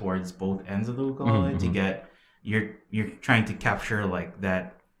going towards both ends of the ukulele to get you're trying to capture like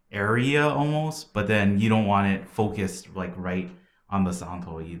that area almost, but then you don't want it focused like right on the sound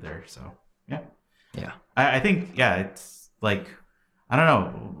hole either. So Yeah. I think it's like I don't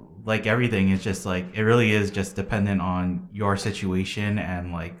know, like everything is just like it really is just dependent on your situation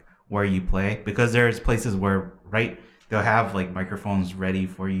and like where you play, because there's places where they'll have like microphones ready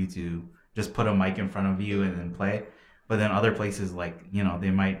for you to just put a mic in front of you and then play, but then other places like they'll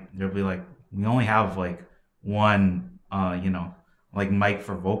be like we only have like one like mic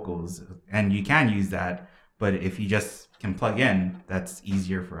for vocals, and you can use that, but if you just can plug in, that's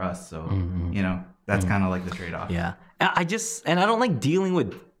easier for us. So that's kind of like the trade-off. Yeah. I don't like dealing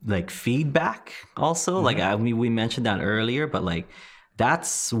with like feedback also. Like we mentioned that earlier, but like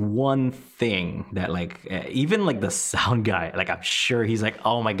that's one thing that like even like the sound guy, like I'm sure he's like,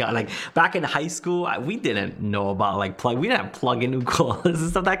 oh my god, like back in high school we didn't know about like we didn't have plug-in ukuleles and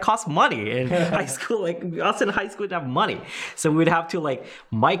stuff that cost money in high school. Like us in high school didn't have money, so we'd have to like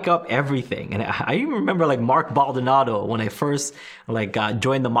mic up everything. And I even remember like Mark Baldonado when I first like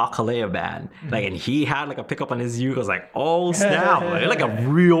joined the Makalea band, like, and he had like a pickup on his uke. I was like, oh snap, like a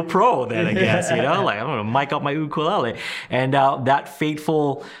real pro then, I guess, like I'm gonna mic up my ukulele. And that fateful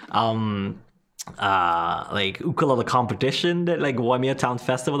like ukulele competition that like Waimea Town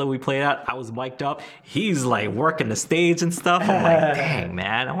Festival that we played at, I was mic'd up. He's like working the stage and stuff. I'm like, dang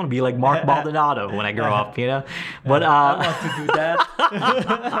man, I want to be like Mark Baldonado when I grow up, But I want to do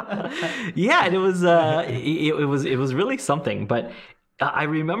that. yeah, and it was really something. But I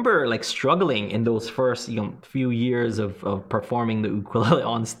remember like struggling in those first few years of performing the ukulele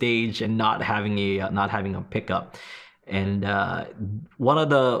on stage and not having a pickup. And one of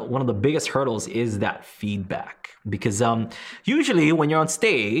the biggest hurdles is that feedback, because usually when you're on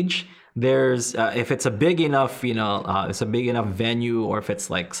stage, there's if it's a big enough it's a big enough venue, or if it's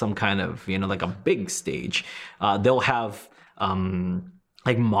like some kind of like a big stage, they'll have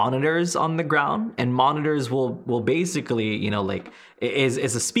like monitors on the ground, and monitors will basically like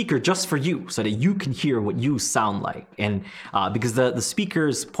is a speaker just for you, so that you can hear what you sound like. And because the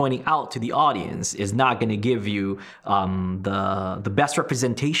speakers pointing out to the audience is not going to give you the best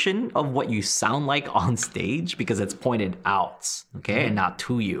representation of what you sound like on stage, because it's pointed out, okay, and not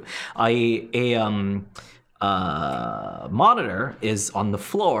to you. Monitor is on the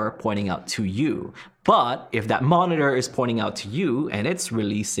floor pointing out to you. But if that monitor is pointing out to you and it's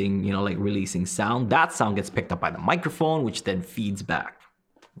releasing, releasing sound, that sound gets picked up by the microphone, which then feeds back.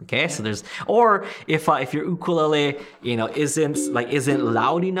 Okay, so there's, or if your ukulele isn't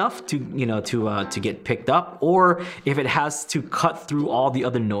loud enough to get picked up, or if it has to cut through all the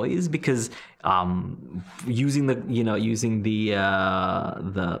other noise, because using the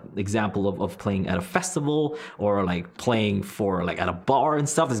example of playing at a festival, or like playing for like at a bar and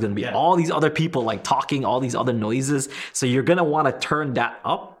stuff, there's gonna be all these other people like talking, all these other noises, so you're gonna want to turn that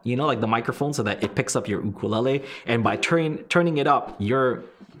up, like the microphone, so that it picks up your ukulele. And by turning it up, you're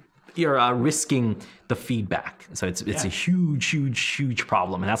risking the feedback. So it's a huge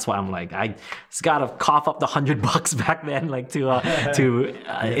problem, and that's why I'm like, I just gotta cough up the $100 back then, like to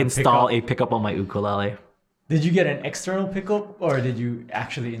install a pickup on my ukulele. Did you get an external pickup, or did you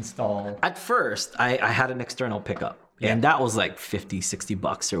actually install? At first, I had an external pickup, And that was like 50, 60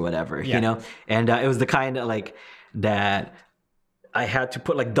 bucks or whatever, Yeah. you know? And it was the kind of like that I had to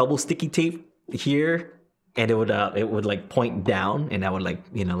put like double sticky tape here, and it would like point down, and I would like,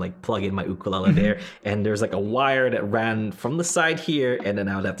 you know, like plug in my ukulele there. And there's like a wire that ran from the side here, and then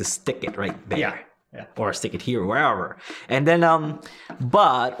I would have to stick it right there. Yeah. Or stick it here, wherever. And then,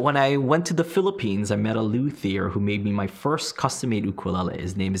 but when I went to the Philippines, I met a luthier who made me my first custom-made ukulele.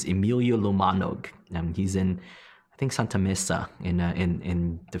 His name is Emilio Lumanog. He's in, I think, Santa Mesa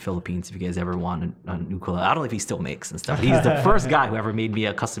in the Philippines. If you guys ever want an ukulele, I don't know if he still makes and stuff. He's the first guy who ever made me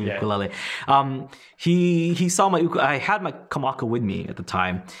a custom ukulele. He saw my ukulele. I had my Kamaka with me at the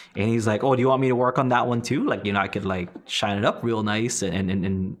time, and he's like, "Oh, do you want me to work on that one too? Like, you know, I could like shine it up real nice and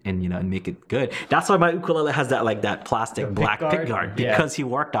you know, and make it good." That's why my ukulele has that like that plastic black pick guard, because he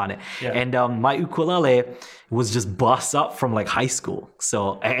worked on it. And my ukulele was just bust up from like high school.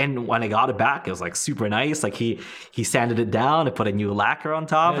 So, and when I got it back, it was like super nice. Like he sanded it down and put a new lacquer on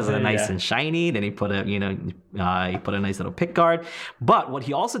top. It was nice and shiny. Then he put a, you know, he put a nice little pick guard. But what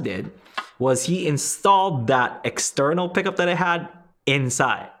he also did was he installed that external pickup that I had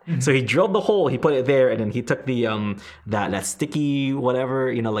inside. So he drilled the hole, he put it there, and then he took the that sticky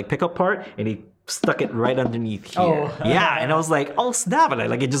whatever, you know, like pickup part, and he stuck it right underneath here. And I was like, oh snap, and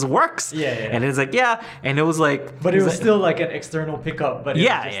like it just works. And it's like, and it was like, but it was still like an external pickup, but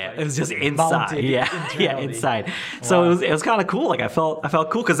it was just inside. Inside. So it was kind of cool. Like I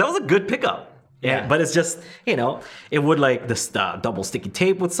felt cool because that was a good pickup. But it's just, you know, it would like this double sticky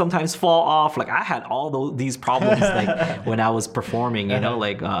tape would sometimes fall off. Like I had all these problems like when I was performing, you know,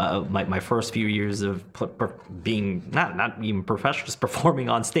 like my first few years of being not even professional, just performing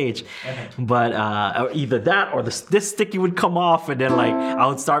on stage. But either that or this sticky would come off, and then like I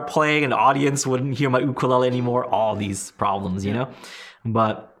would start playing and the audience wouldn't hear my ukulele anymore. All these problems, you know.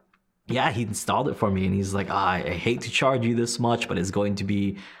 But yeah, he installed it for me, and he's like, I hate to charge you this much, but it's going to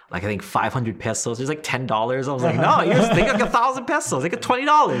be like, I think 500 pesos. It's like $10. I was like, no, you just think like 1,000 pesos, like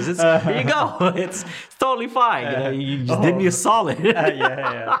 $20. It's here you go. It's totally fine. You know, you just did me a solid.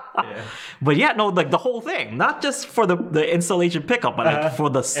 But yeah, no, like the whole thing, not just for the installation pickup, but like for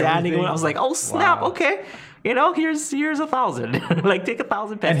the sanding. I was like, oh snap, okay, you know, here's 1,000. Like take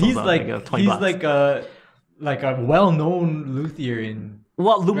 1,000 pesos. And he's like $20. Like a well-known luthier in.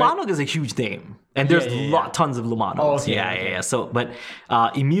 Well, Lumanog is a huge name, and there's tons of Lumanogs. So, but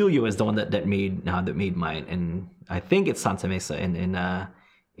Emilio is the one that made mine, and I think it's Santa Mesa in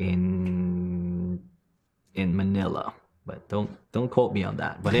Manila. But don't quote me on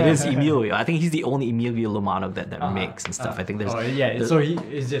that. But it is Emilio. I think he's the only Emilio Lumanog that makes and stuff. I think there's. So he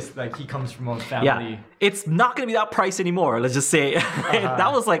is just like he comes from a family. Yeah, it's not gonna be that price anymore. Let's just say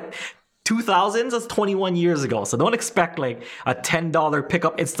that was like 2000s, that's 21 years ago. So don't expect like a $10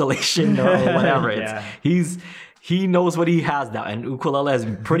 pickup installation or whatever. He knows what he has now, and ukulele is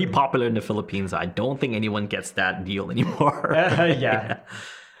pretty popular in the Philippines. I don't think anyone gets that deal anymore.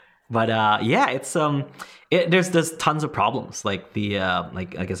 But it's there's tons of problems, like the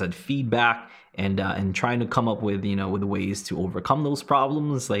like I said, feedback. And trying to come up with, you know, with ways to overcome those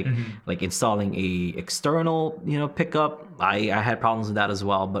problems, like installing a external, you know, pickup. I had problems with that as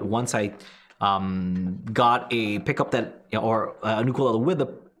well. But once I got a pickup that, you know, or a ukulele with an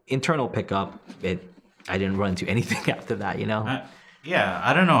internal pickup, I didn't run into anything after that, you know.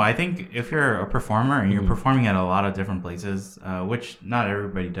 I don't know. I think if you're a performer and you're performing at a lot of different places, which not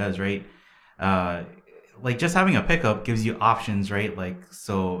everybody does, right? Like just having a pickup gives you options, right? Like,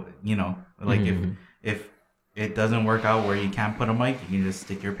 so, you know, like if it doesn't work out where you can't put a mic, you can just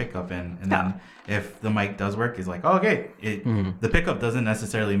stick your pickup in, and then if the mic does work, it's like, oh, okay, the pickup doesn't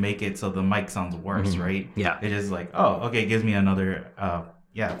necessarily make it so the mic sounds worse, right? It is like, oh, okay, it gives me another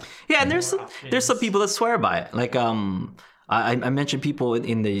and there's some people that swear by it, like I mentioned people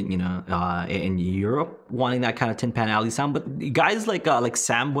in the, you know, in Europe wanting that kind of Tin Pan Alley sound, but guys like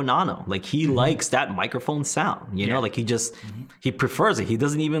Sam Bonanno, like he likes that microphone sound, you know, like he prefers it. He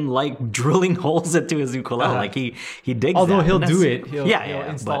doesn't even like drilling holes into his ukulele, like he digs. Although that. he'll do it, he'll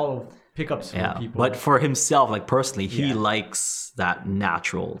install pickups for people. But for himself, like personally, he likes that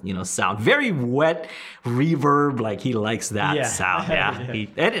natural, you know, sound, very wet reverb. Like he likes that sound,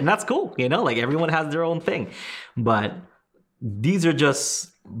 and that's cool, you know, like everyone has their own thing, but these are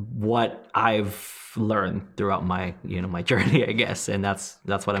just what I've learned throughout my, you know, my journey, I guess, and that's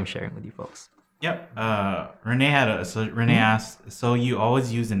what I'm sharing with you folks. Yep. Renee asked, so you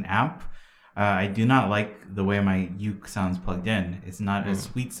always use an amp? I do not like the way my uke sounds plugged in. It's not as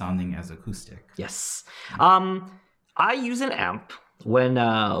sweet sounding as acoustic. Yes. I use an amp. when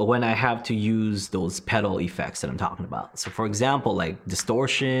I have to use those pedal effects that I'm talking about. So for example, like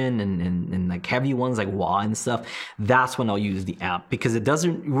distortion and like heavy ones like wah and stuff, that's when I'll use the amp, because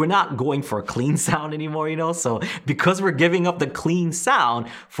we're not going for a clean sound anymore, you know? So because we're giving up the clean sound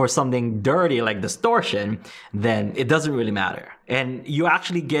for something dirty like distortion, then it doesn't really matter. And you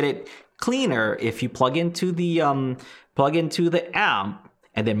actually get it cleaner if you plug into the amp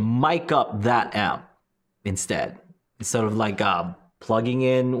and then mic up that amp instead of like plugging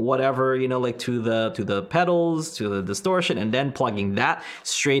in whatever, you know, like to the pedals, to the distortion, and then plugging that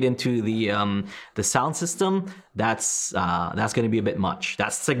straight into the sound system. That's going to be a bit much.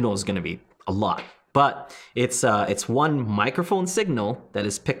 That signal is going to be a lot, but it's one microphone signal that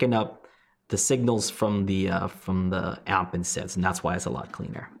is picking up the signals from the amp instead, and that's why it's a lot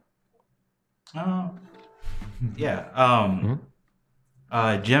cleaner. Yeah.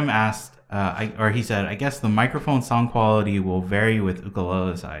 Jim asked, he said, I guess the microphone sound quality will vary with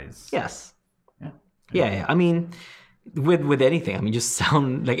ukulele size. Yes. Yeah. Yeah. I mean, with anything, I mean, just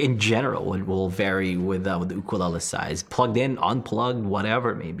sound like in general, it will vary with the ukulele size, plugged in, unplugged,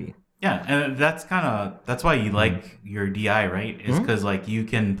 whatever it may be. Yeah, and that's why you like your DI, right? It's because like you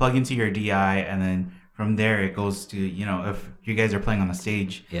can plug into your DI, and then from there it goes to, you know, if you guys are playing on a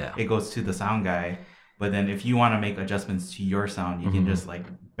stage, it goes to the sound guy. But then if you want to make adjustments to your sound, you can just like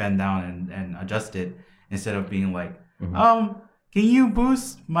bend down and adjust it, instead of being like, can you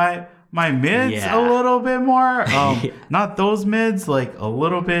boost my mids a little bit more? Not those mids, like a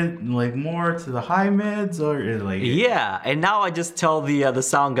little bit like more to the high mids, or like. Yeah, and now I just tell the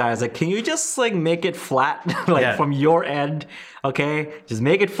sound guys, like, can you just like make it flat, like from your end, okay? Just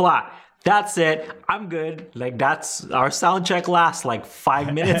make it flat. That's it. I'm good. Like, that's our sound check lasts like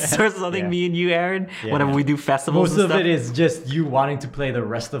 5 minutes or something. Me and you, Aaron, whenever we do festivals. Most of it is just you wanting to play the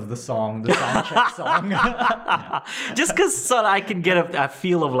rest of the song, the sound check song. Just because so I can get a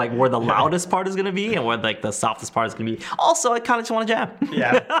feel of like where the loudest part is gonna be and where like the softest part is gonna be. Also, I kind of just want to jam.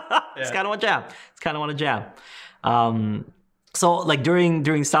 Just kind of want to jam. So like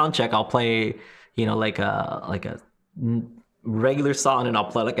during sound check, I'll play, you know, like a regular song, and I'll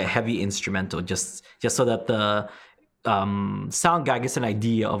play like a heavy instrumental just so that the sound guy gets an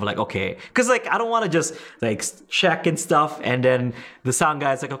idea of like, okay, because like I don't want to just like check and stuff, and then the sound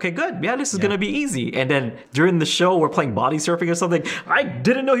guy's like, okay, good, yeah, this is gonna be easy, and then during the show we're playing body surfing or something, I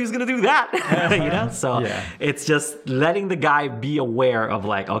didn't know he was gonna do that. You know, so it's just letting the guy be aware of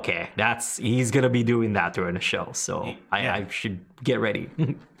like, okay, he's gonna be doing that during the show, so I should get ready.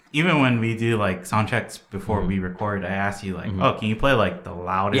 Even when we do like sound checks before we record, I ask you like, oh, can you play like the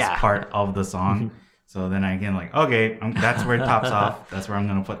loudest part of the song? So then I can like, okay, that's where it tops off. That's where I'm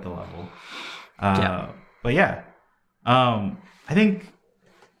gonna put the level. But yeah, I think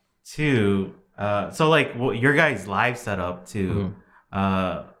too. So like your guys' live setup too.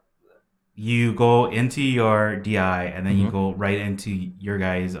 You go into your DI and then you go right into your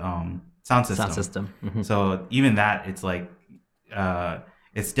guys' sound system. So even that, it's like.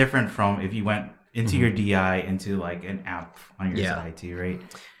 It's different from if you went into your DI into like an amp on your side too, right?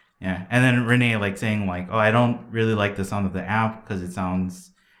 Yeah. And then Renee like saying like, oh, I don't really like the sound of the amp because it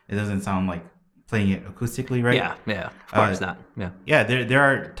doesn't sound like playing it acoustically, right? Yeah. Of course not. Yeah. There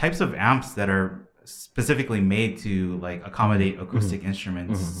are types of amps that are specifically made to like accommodate acoustic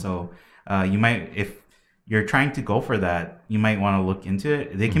instruments. So you might, if you're trying to go for that, you might want to look into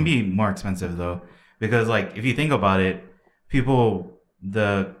it. They can be more expensive though, because like if you think about it,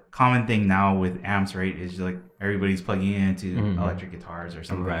 the common thing now with amps, right, is like everybody's plugging in into electric guitars or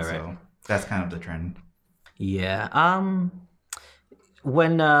something. Right. So that's kind of the trend. Yeah.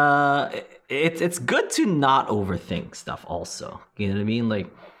 When it's good to not overthink stuff also. You know what I mean? Like,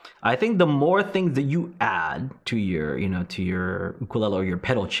 I think the more things that you add to your ukulele or your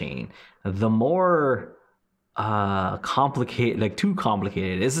pedal chain, the more complicated, like too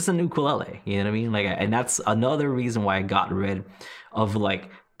complicated. This is an ukulele, you know what I mean? Like, and that's another reason why I got rid of like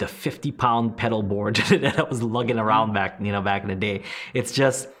the 50-pound pedal board that I was lugging around back in the day. It's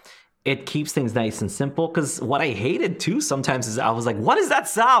just, it keeps things nice and simple. Because what I hated too sometimes is I was like, what is that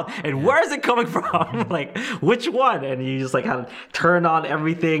sound? And where is it coming from? Like, which one? And you just like kind of turn on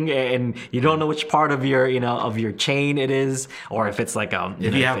everything and you don't know which part of your chain it is. Or if it's like,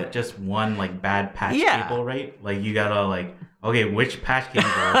 if you have just one like bad patch cable, right? Like you gotta like, okay, which patch can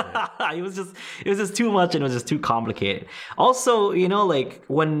you go with? It was just too much and it was just too complicated. Also, you know, like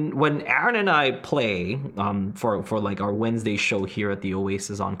when Aaron and I play for like our Wednesday show here at the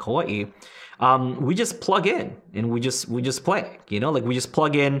Oasis on Kauai, we just plug in and we just play. You know, like we just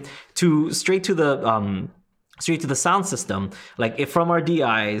plug in straight to the straight to the sound system, like if from our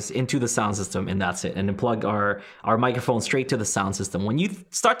DIs into the sound system, and that's it. And then plug our microphone straight to the sound system. When you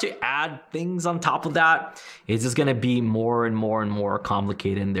start to add things on top of that, it's just gonna be more and more and more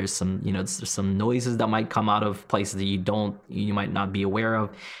complicated. And there's some, there's some noises that might come out of places that you might not be aware of.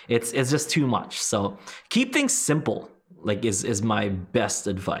 It's just too much. So keep things simple. Like is my best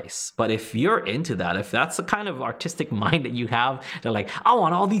advice. But if you're into that, if that's the kind of artistic mind that you have, they're like, I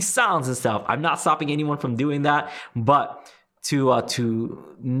want all these sounds and stuff. I'm not stopping anyone from doing that, but to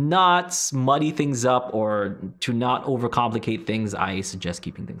not muddy things up or to not overcomplicate things, I suggest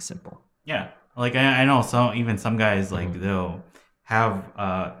keeping things simple. Yeah, like I know some guys like they'll have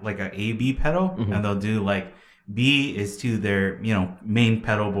like a A/B pedal, and they'll do like B is to their main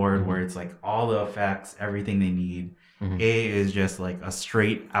pedal board where it's like all the effects, everything they need. A is just like a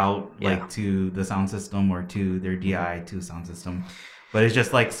straight out like to the sound system or to their DI to sound system. But it's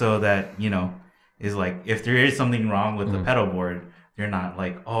just like so that, is like if there is something wrong with the pedal board, they're not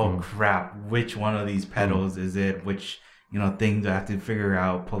like, oh crap, which one of these pedals is it? Which, things I have to figure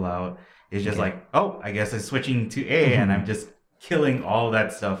out, pull out. It's just like, oh, I guess I'm switching to A and I'm just killing all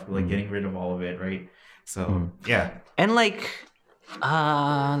that stuff, like getting rid of all of it, right? So yeah. And like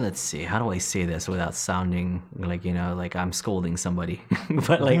let's see, how do I say this without sounding like like I'm scolding somebody?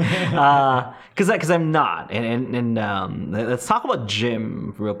 But like because I'm not. And let's talk about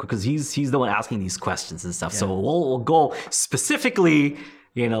Jim real quick, because he's the one asking these questions and stuff. So we'll go specifically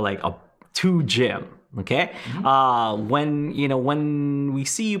to Jim. Okay. When we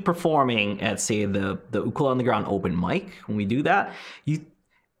see you performing at, say, the Ukulele Underground open mic, when we do that,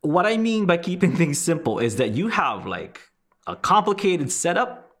 what I mean by keeping things simple is that you have like a complicated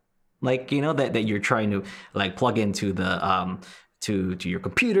setup, like that you're trying to like plug into the to your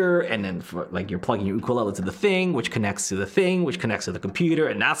computer, and then you're plugging your ukulele to the thing, which connects to the thing, which connects to the computer,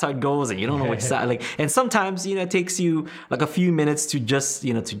 and that's how it goes, and you don't know which side. And sometimes it takes you like a few minutes to just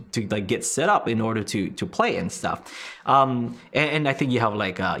to like get set up in order to play and stuff. And I think you have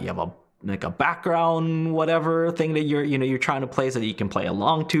a background whatever thing that you're trying to play so that you can play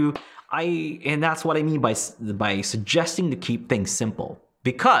along to. And that's what I mean by suggesting to keep things simple.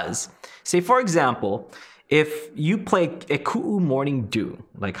 Because, say for example, if you play a Ku'u Morning Dew,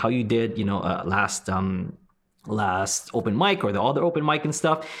 like how you did, last open mic or the other open mic and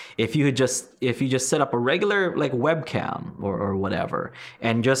stuff, if you just set up a regular like webcam or whatever,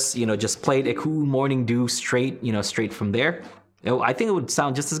 and just played a Ku'u Morning Dew straight from there, I think it would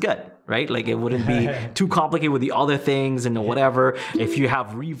sound just as good. Right? Like it wouldn't be too complicated with the other things and whatever. If you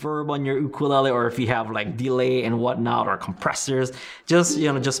have reverb on your ukulele, or if you have like delay and whatnot, or compressors,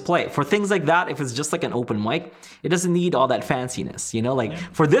 just play. For things like that, if it's just like an open mic, it doesn't need all that fanciness.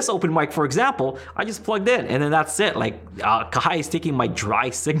 For this open mic, for example, I just plugged in and then that's it. Like Kahai is taking my dry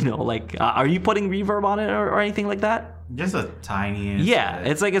signal. Like, are you putting reverb on it or anything like that? Just a tiny. Yeah,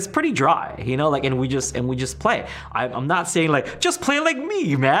 it's pretty dry, and we just play. I'm not saying like just play like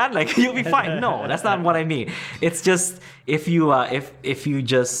me, man. Like you'll be fine. No, that's not what I mean. It's just if you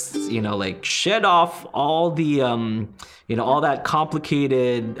just like shed off all the all that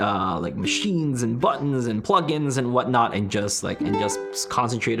complicated like machines and buttons and plugins and whatnot, and just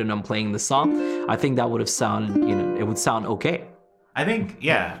concentrated on playing the song, I think that would have sounded it would sound okay. I think,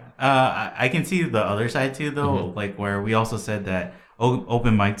 yeah. I can see the other side too, though, like where we also said that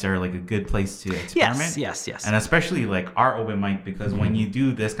open mics are like a good place to experiment. Yes. And especially like our open mic, because when you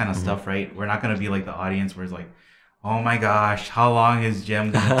do this kind of stuff, right, we're not going to be like the audience where it's like, oh my gosh, how long is Jim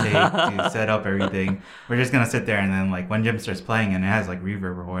going to take to set up everything? We're just going to sit there, and then like when Jim starts playing and it has like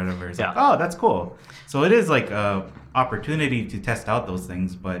reverb or whatever, it's like, oh, that's cool. So it is like a opportunity to test out those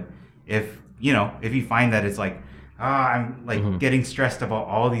things. But if you find that it's like, I'm like getting stressed about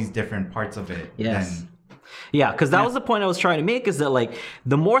all these different parts of it. Yes. Yeah, because that was the point I was trying to make, is that like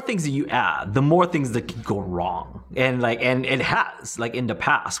the more things that you add, the more things that can go wrong. And it has, like in the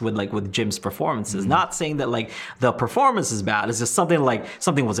past with Jim's performances. Not saying that like the performance is bad. It's just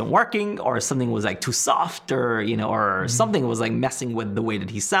something wasn't working, or something was like too soft, or or something was like messing with the way that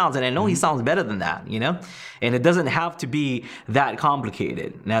he sounds. And I know he sounds better than that, And it doesn't have to be that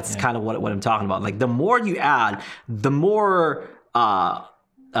complicated. And that's kind of what I'm talking about. Like the more you add, the more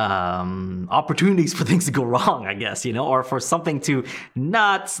opportunities for things to go wrong, I guess, or for something to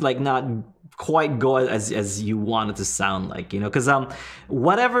not quite go as you want it to sound like, because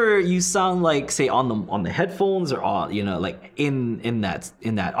whatever you sound like, say on the headphones or on, like in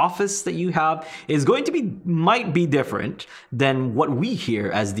that office that you have, is going to might be different than what we hear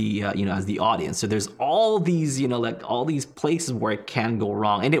as the as the audience. So there's all these like all these places where it can go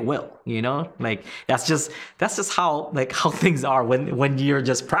wrong, and it will, like that's just how things are when you're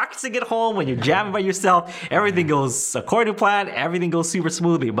just practicing at home, when you're jamming by yourself. Everything goes according to plan, everything goes super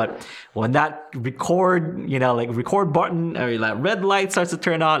smoothly. But when that record button or that red light starts to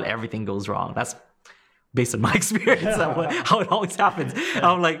turn on, everything goes wrong. That's based on my experience, how it always happens.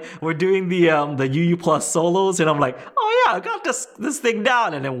 I'm like, we're doing the UU Plus solos, and I'm like, oh yeah, I got this thing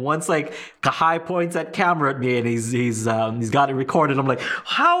down. And then once like Kahai points that camera at me and he's got it recorded, I'm like,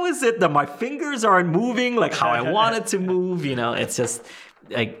 how is it that my fingers aren't moving like how I want it to move? It's just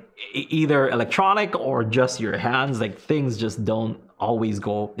like either electronic or just your hands. Like things just don't always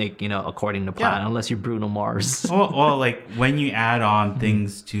go according to plan, unless you're Bruno Mars. well, like when you add on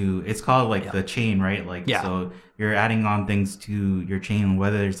things to, it's called like the chain, right? Like so you're adding on things to your chain,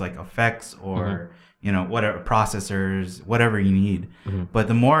 whether it's like effects or whatever processors, whatever you need. But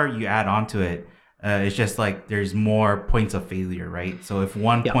the more you add onto it, it's just like there's more points of failure, right? So if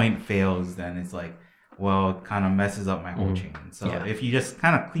one point fails, then it's like, well, it kind of messes up my whole chain. So if you just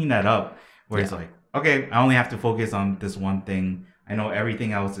kind of clean that up, where it's like, okay, I only have to focus on this one thing, I know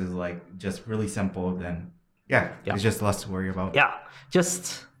everything else is like just really simple, then it's just less to worry about. Yeah,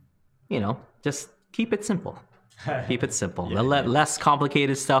 just just keep it simple. Keep it simple. Less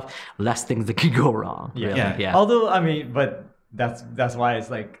complicated stuff, less things that can go wrong. Really. Yeah. Although but that's why it's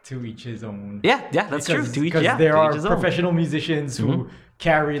like to each his own. Yeah, that's true. Because there are professional musicians who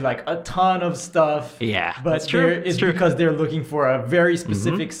carry like a ton of stuff. Yeah, but that's true. It's because they're looking for a very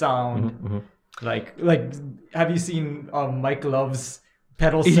specific sound. Like have you seen Mike Love's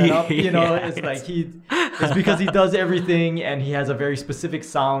pedal setup? It's like it's because he does everything and he has a very specific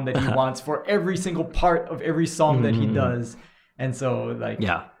sound that he wants for every single part of every song that he does. And so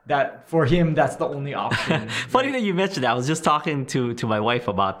that for him, that's the only option. Funny that you mentioned that. I was just talking to my wife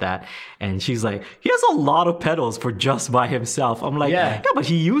about that, and she's like, he has a lot of pedals for just by himself. I'm like, yeah, but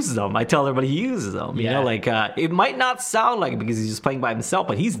he uses them. I tell her, but he uses them. It might not sound like it because he's just playing by himself,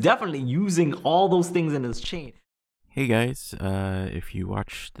 but he's definitely using all those things in his chain. Hey guys, if you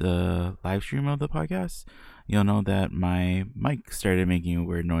watched the live stream of the podcast, you'll know that my mic started making a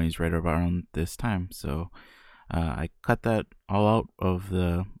weird noise right around this time. So I cut that all out of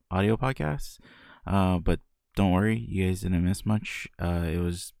the audio podcast, but don't worry, you guys didn't miss much. It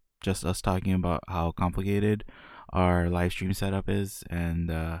was just us talking about how complicated our live stream setup is, and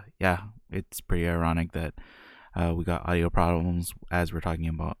it's pretty ironic that we got audio problems as we're talking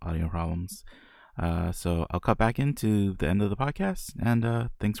about audio problems. So I'll cut back into the end of the podcast, and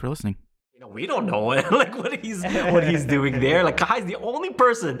thanks for listening. We don't know what he's doing there. Like Kahai's the only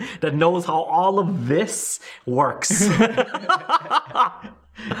person that knows how all of this works.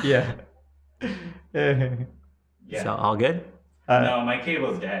 Yeah. So all good? No, my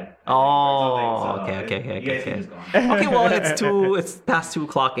cable's dead. Oh, okay. Okay, well, it's past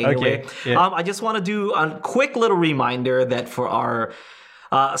 2:00 anyway. Okay, yeah. I just want to do a quick little reminder that for our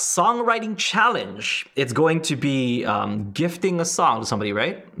songwriting challenge, it's going to be gifting a song to somebody,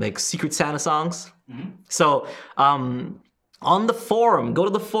 right? Like Secret Santa songs. So on the forum, go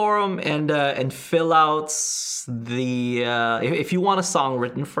to the forum and fill out the if you want a song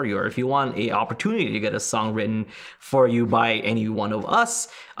written for you, or if you want a opportunity to get a song written for you by any one of us,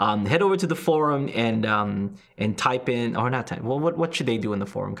 head over to the forum and type in, or not type. Well, what should they do in the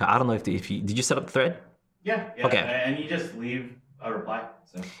forum? I don't know if you did you set up the thread? Yeah. Okay. And you just leave a reply.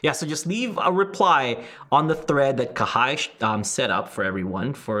 So just leave a reply on the thread that Kahai set up for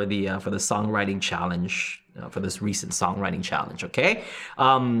everyone for the songwriting challenge, for this recent songwriting challenge. Okay,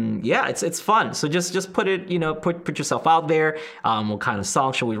 it's fun. So just put it, put yourself out there. What kind of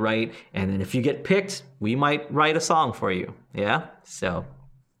song should we write? And then if you get picked, we might write a song for you. Yeah. So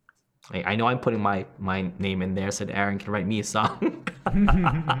I know I'm putting my name in there so that Aaron can write me a song.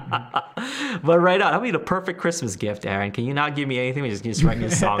 But right now, that'll be the perfect Christmas gift, Aaron. Can you not give me anything? Just write me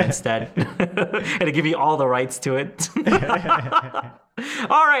a song instead. And to give you all the rights to it.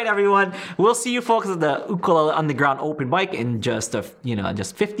 All right, everyone. We'll see you folks at the Ukulele Underground open mic in just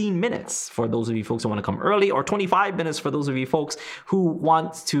 15 minutes for those of you folks who want to come early, or 25 minutes for those of you folks who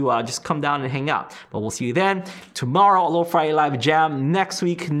want to just come down and hang out. But we'll see you then. Tomorrow, Aloha Friday Live Jam. Next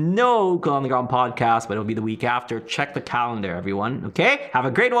week, no Ukulele Underground podcast, but it'll be the week after. Check the calendar, everyone. Okay? Have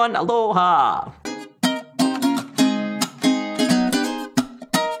a great one. Aloha.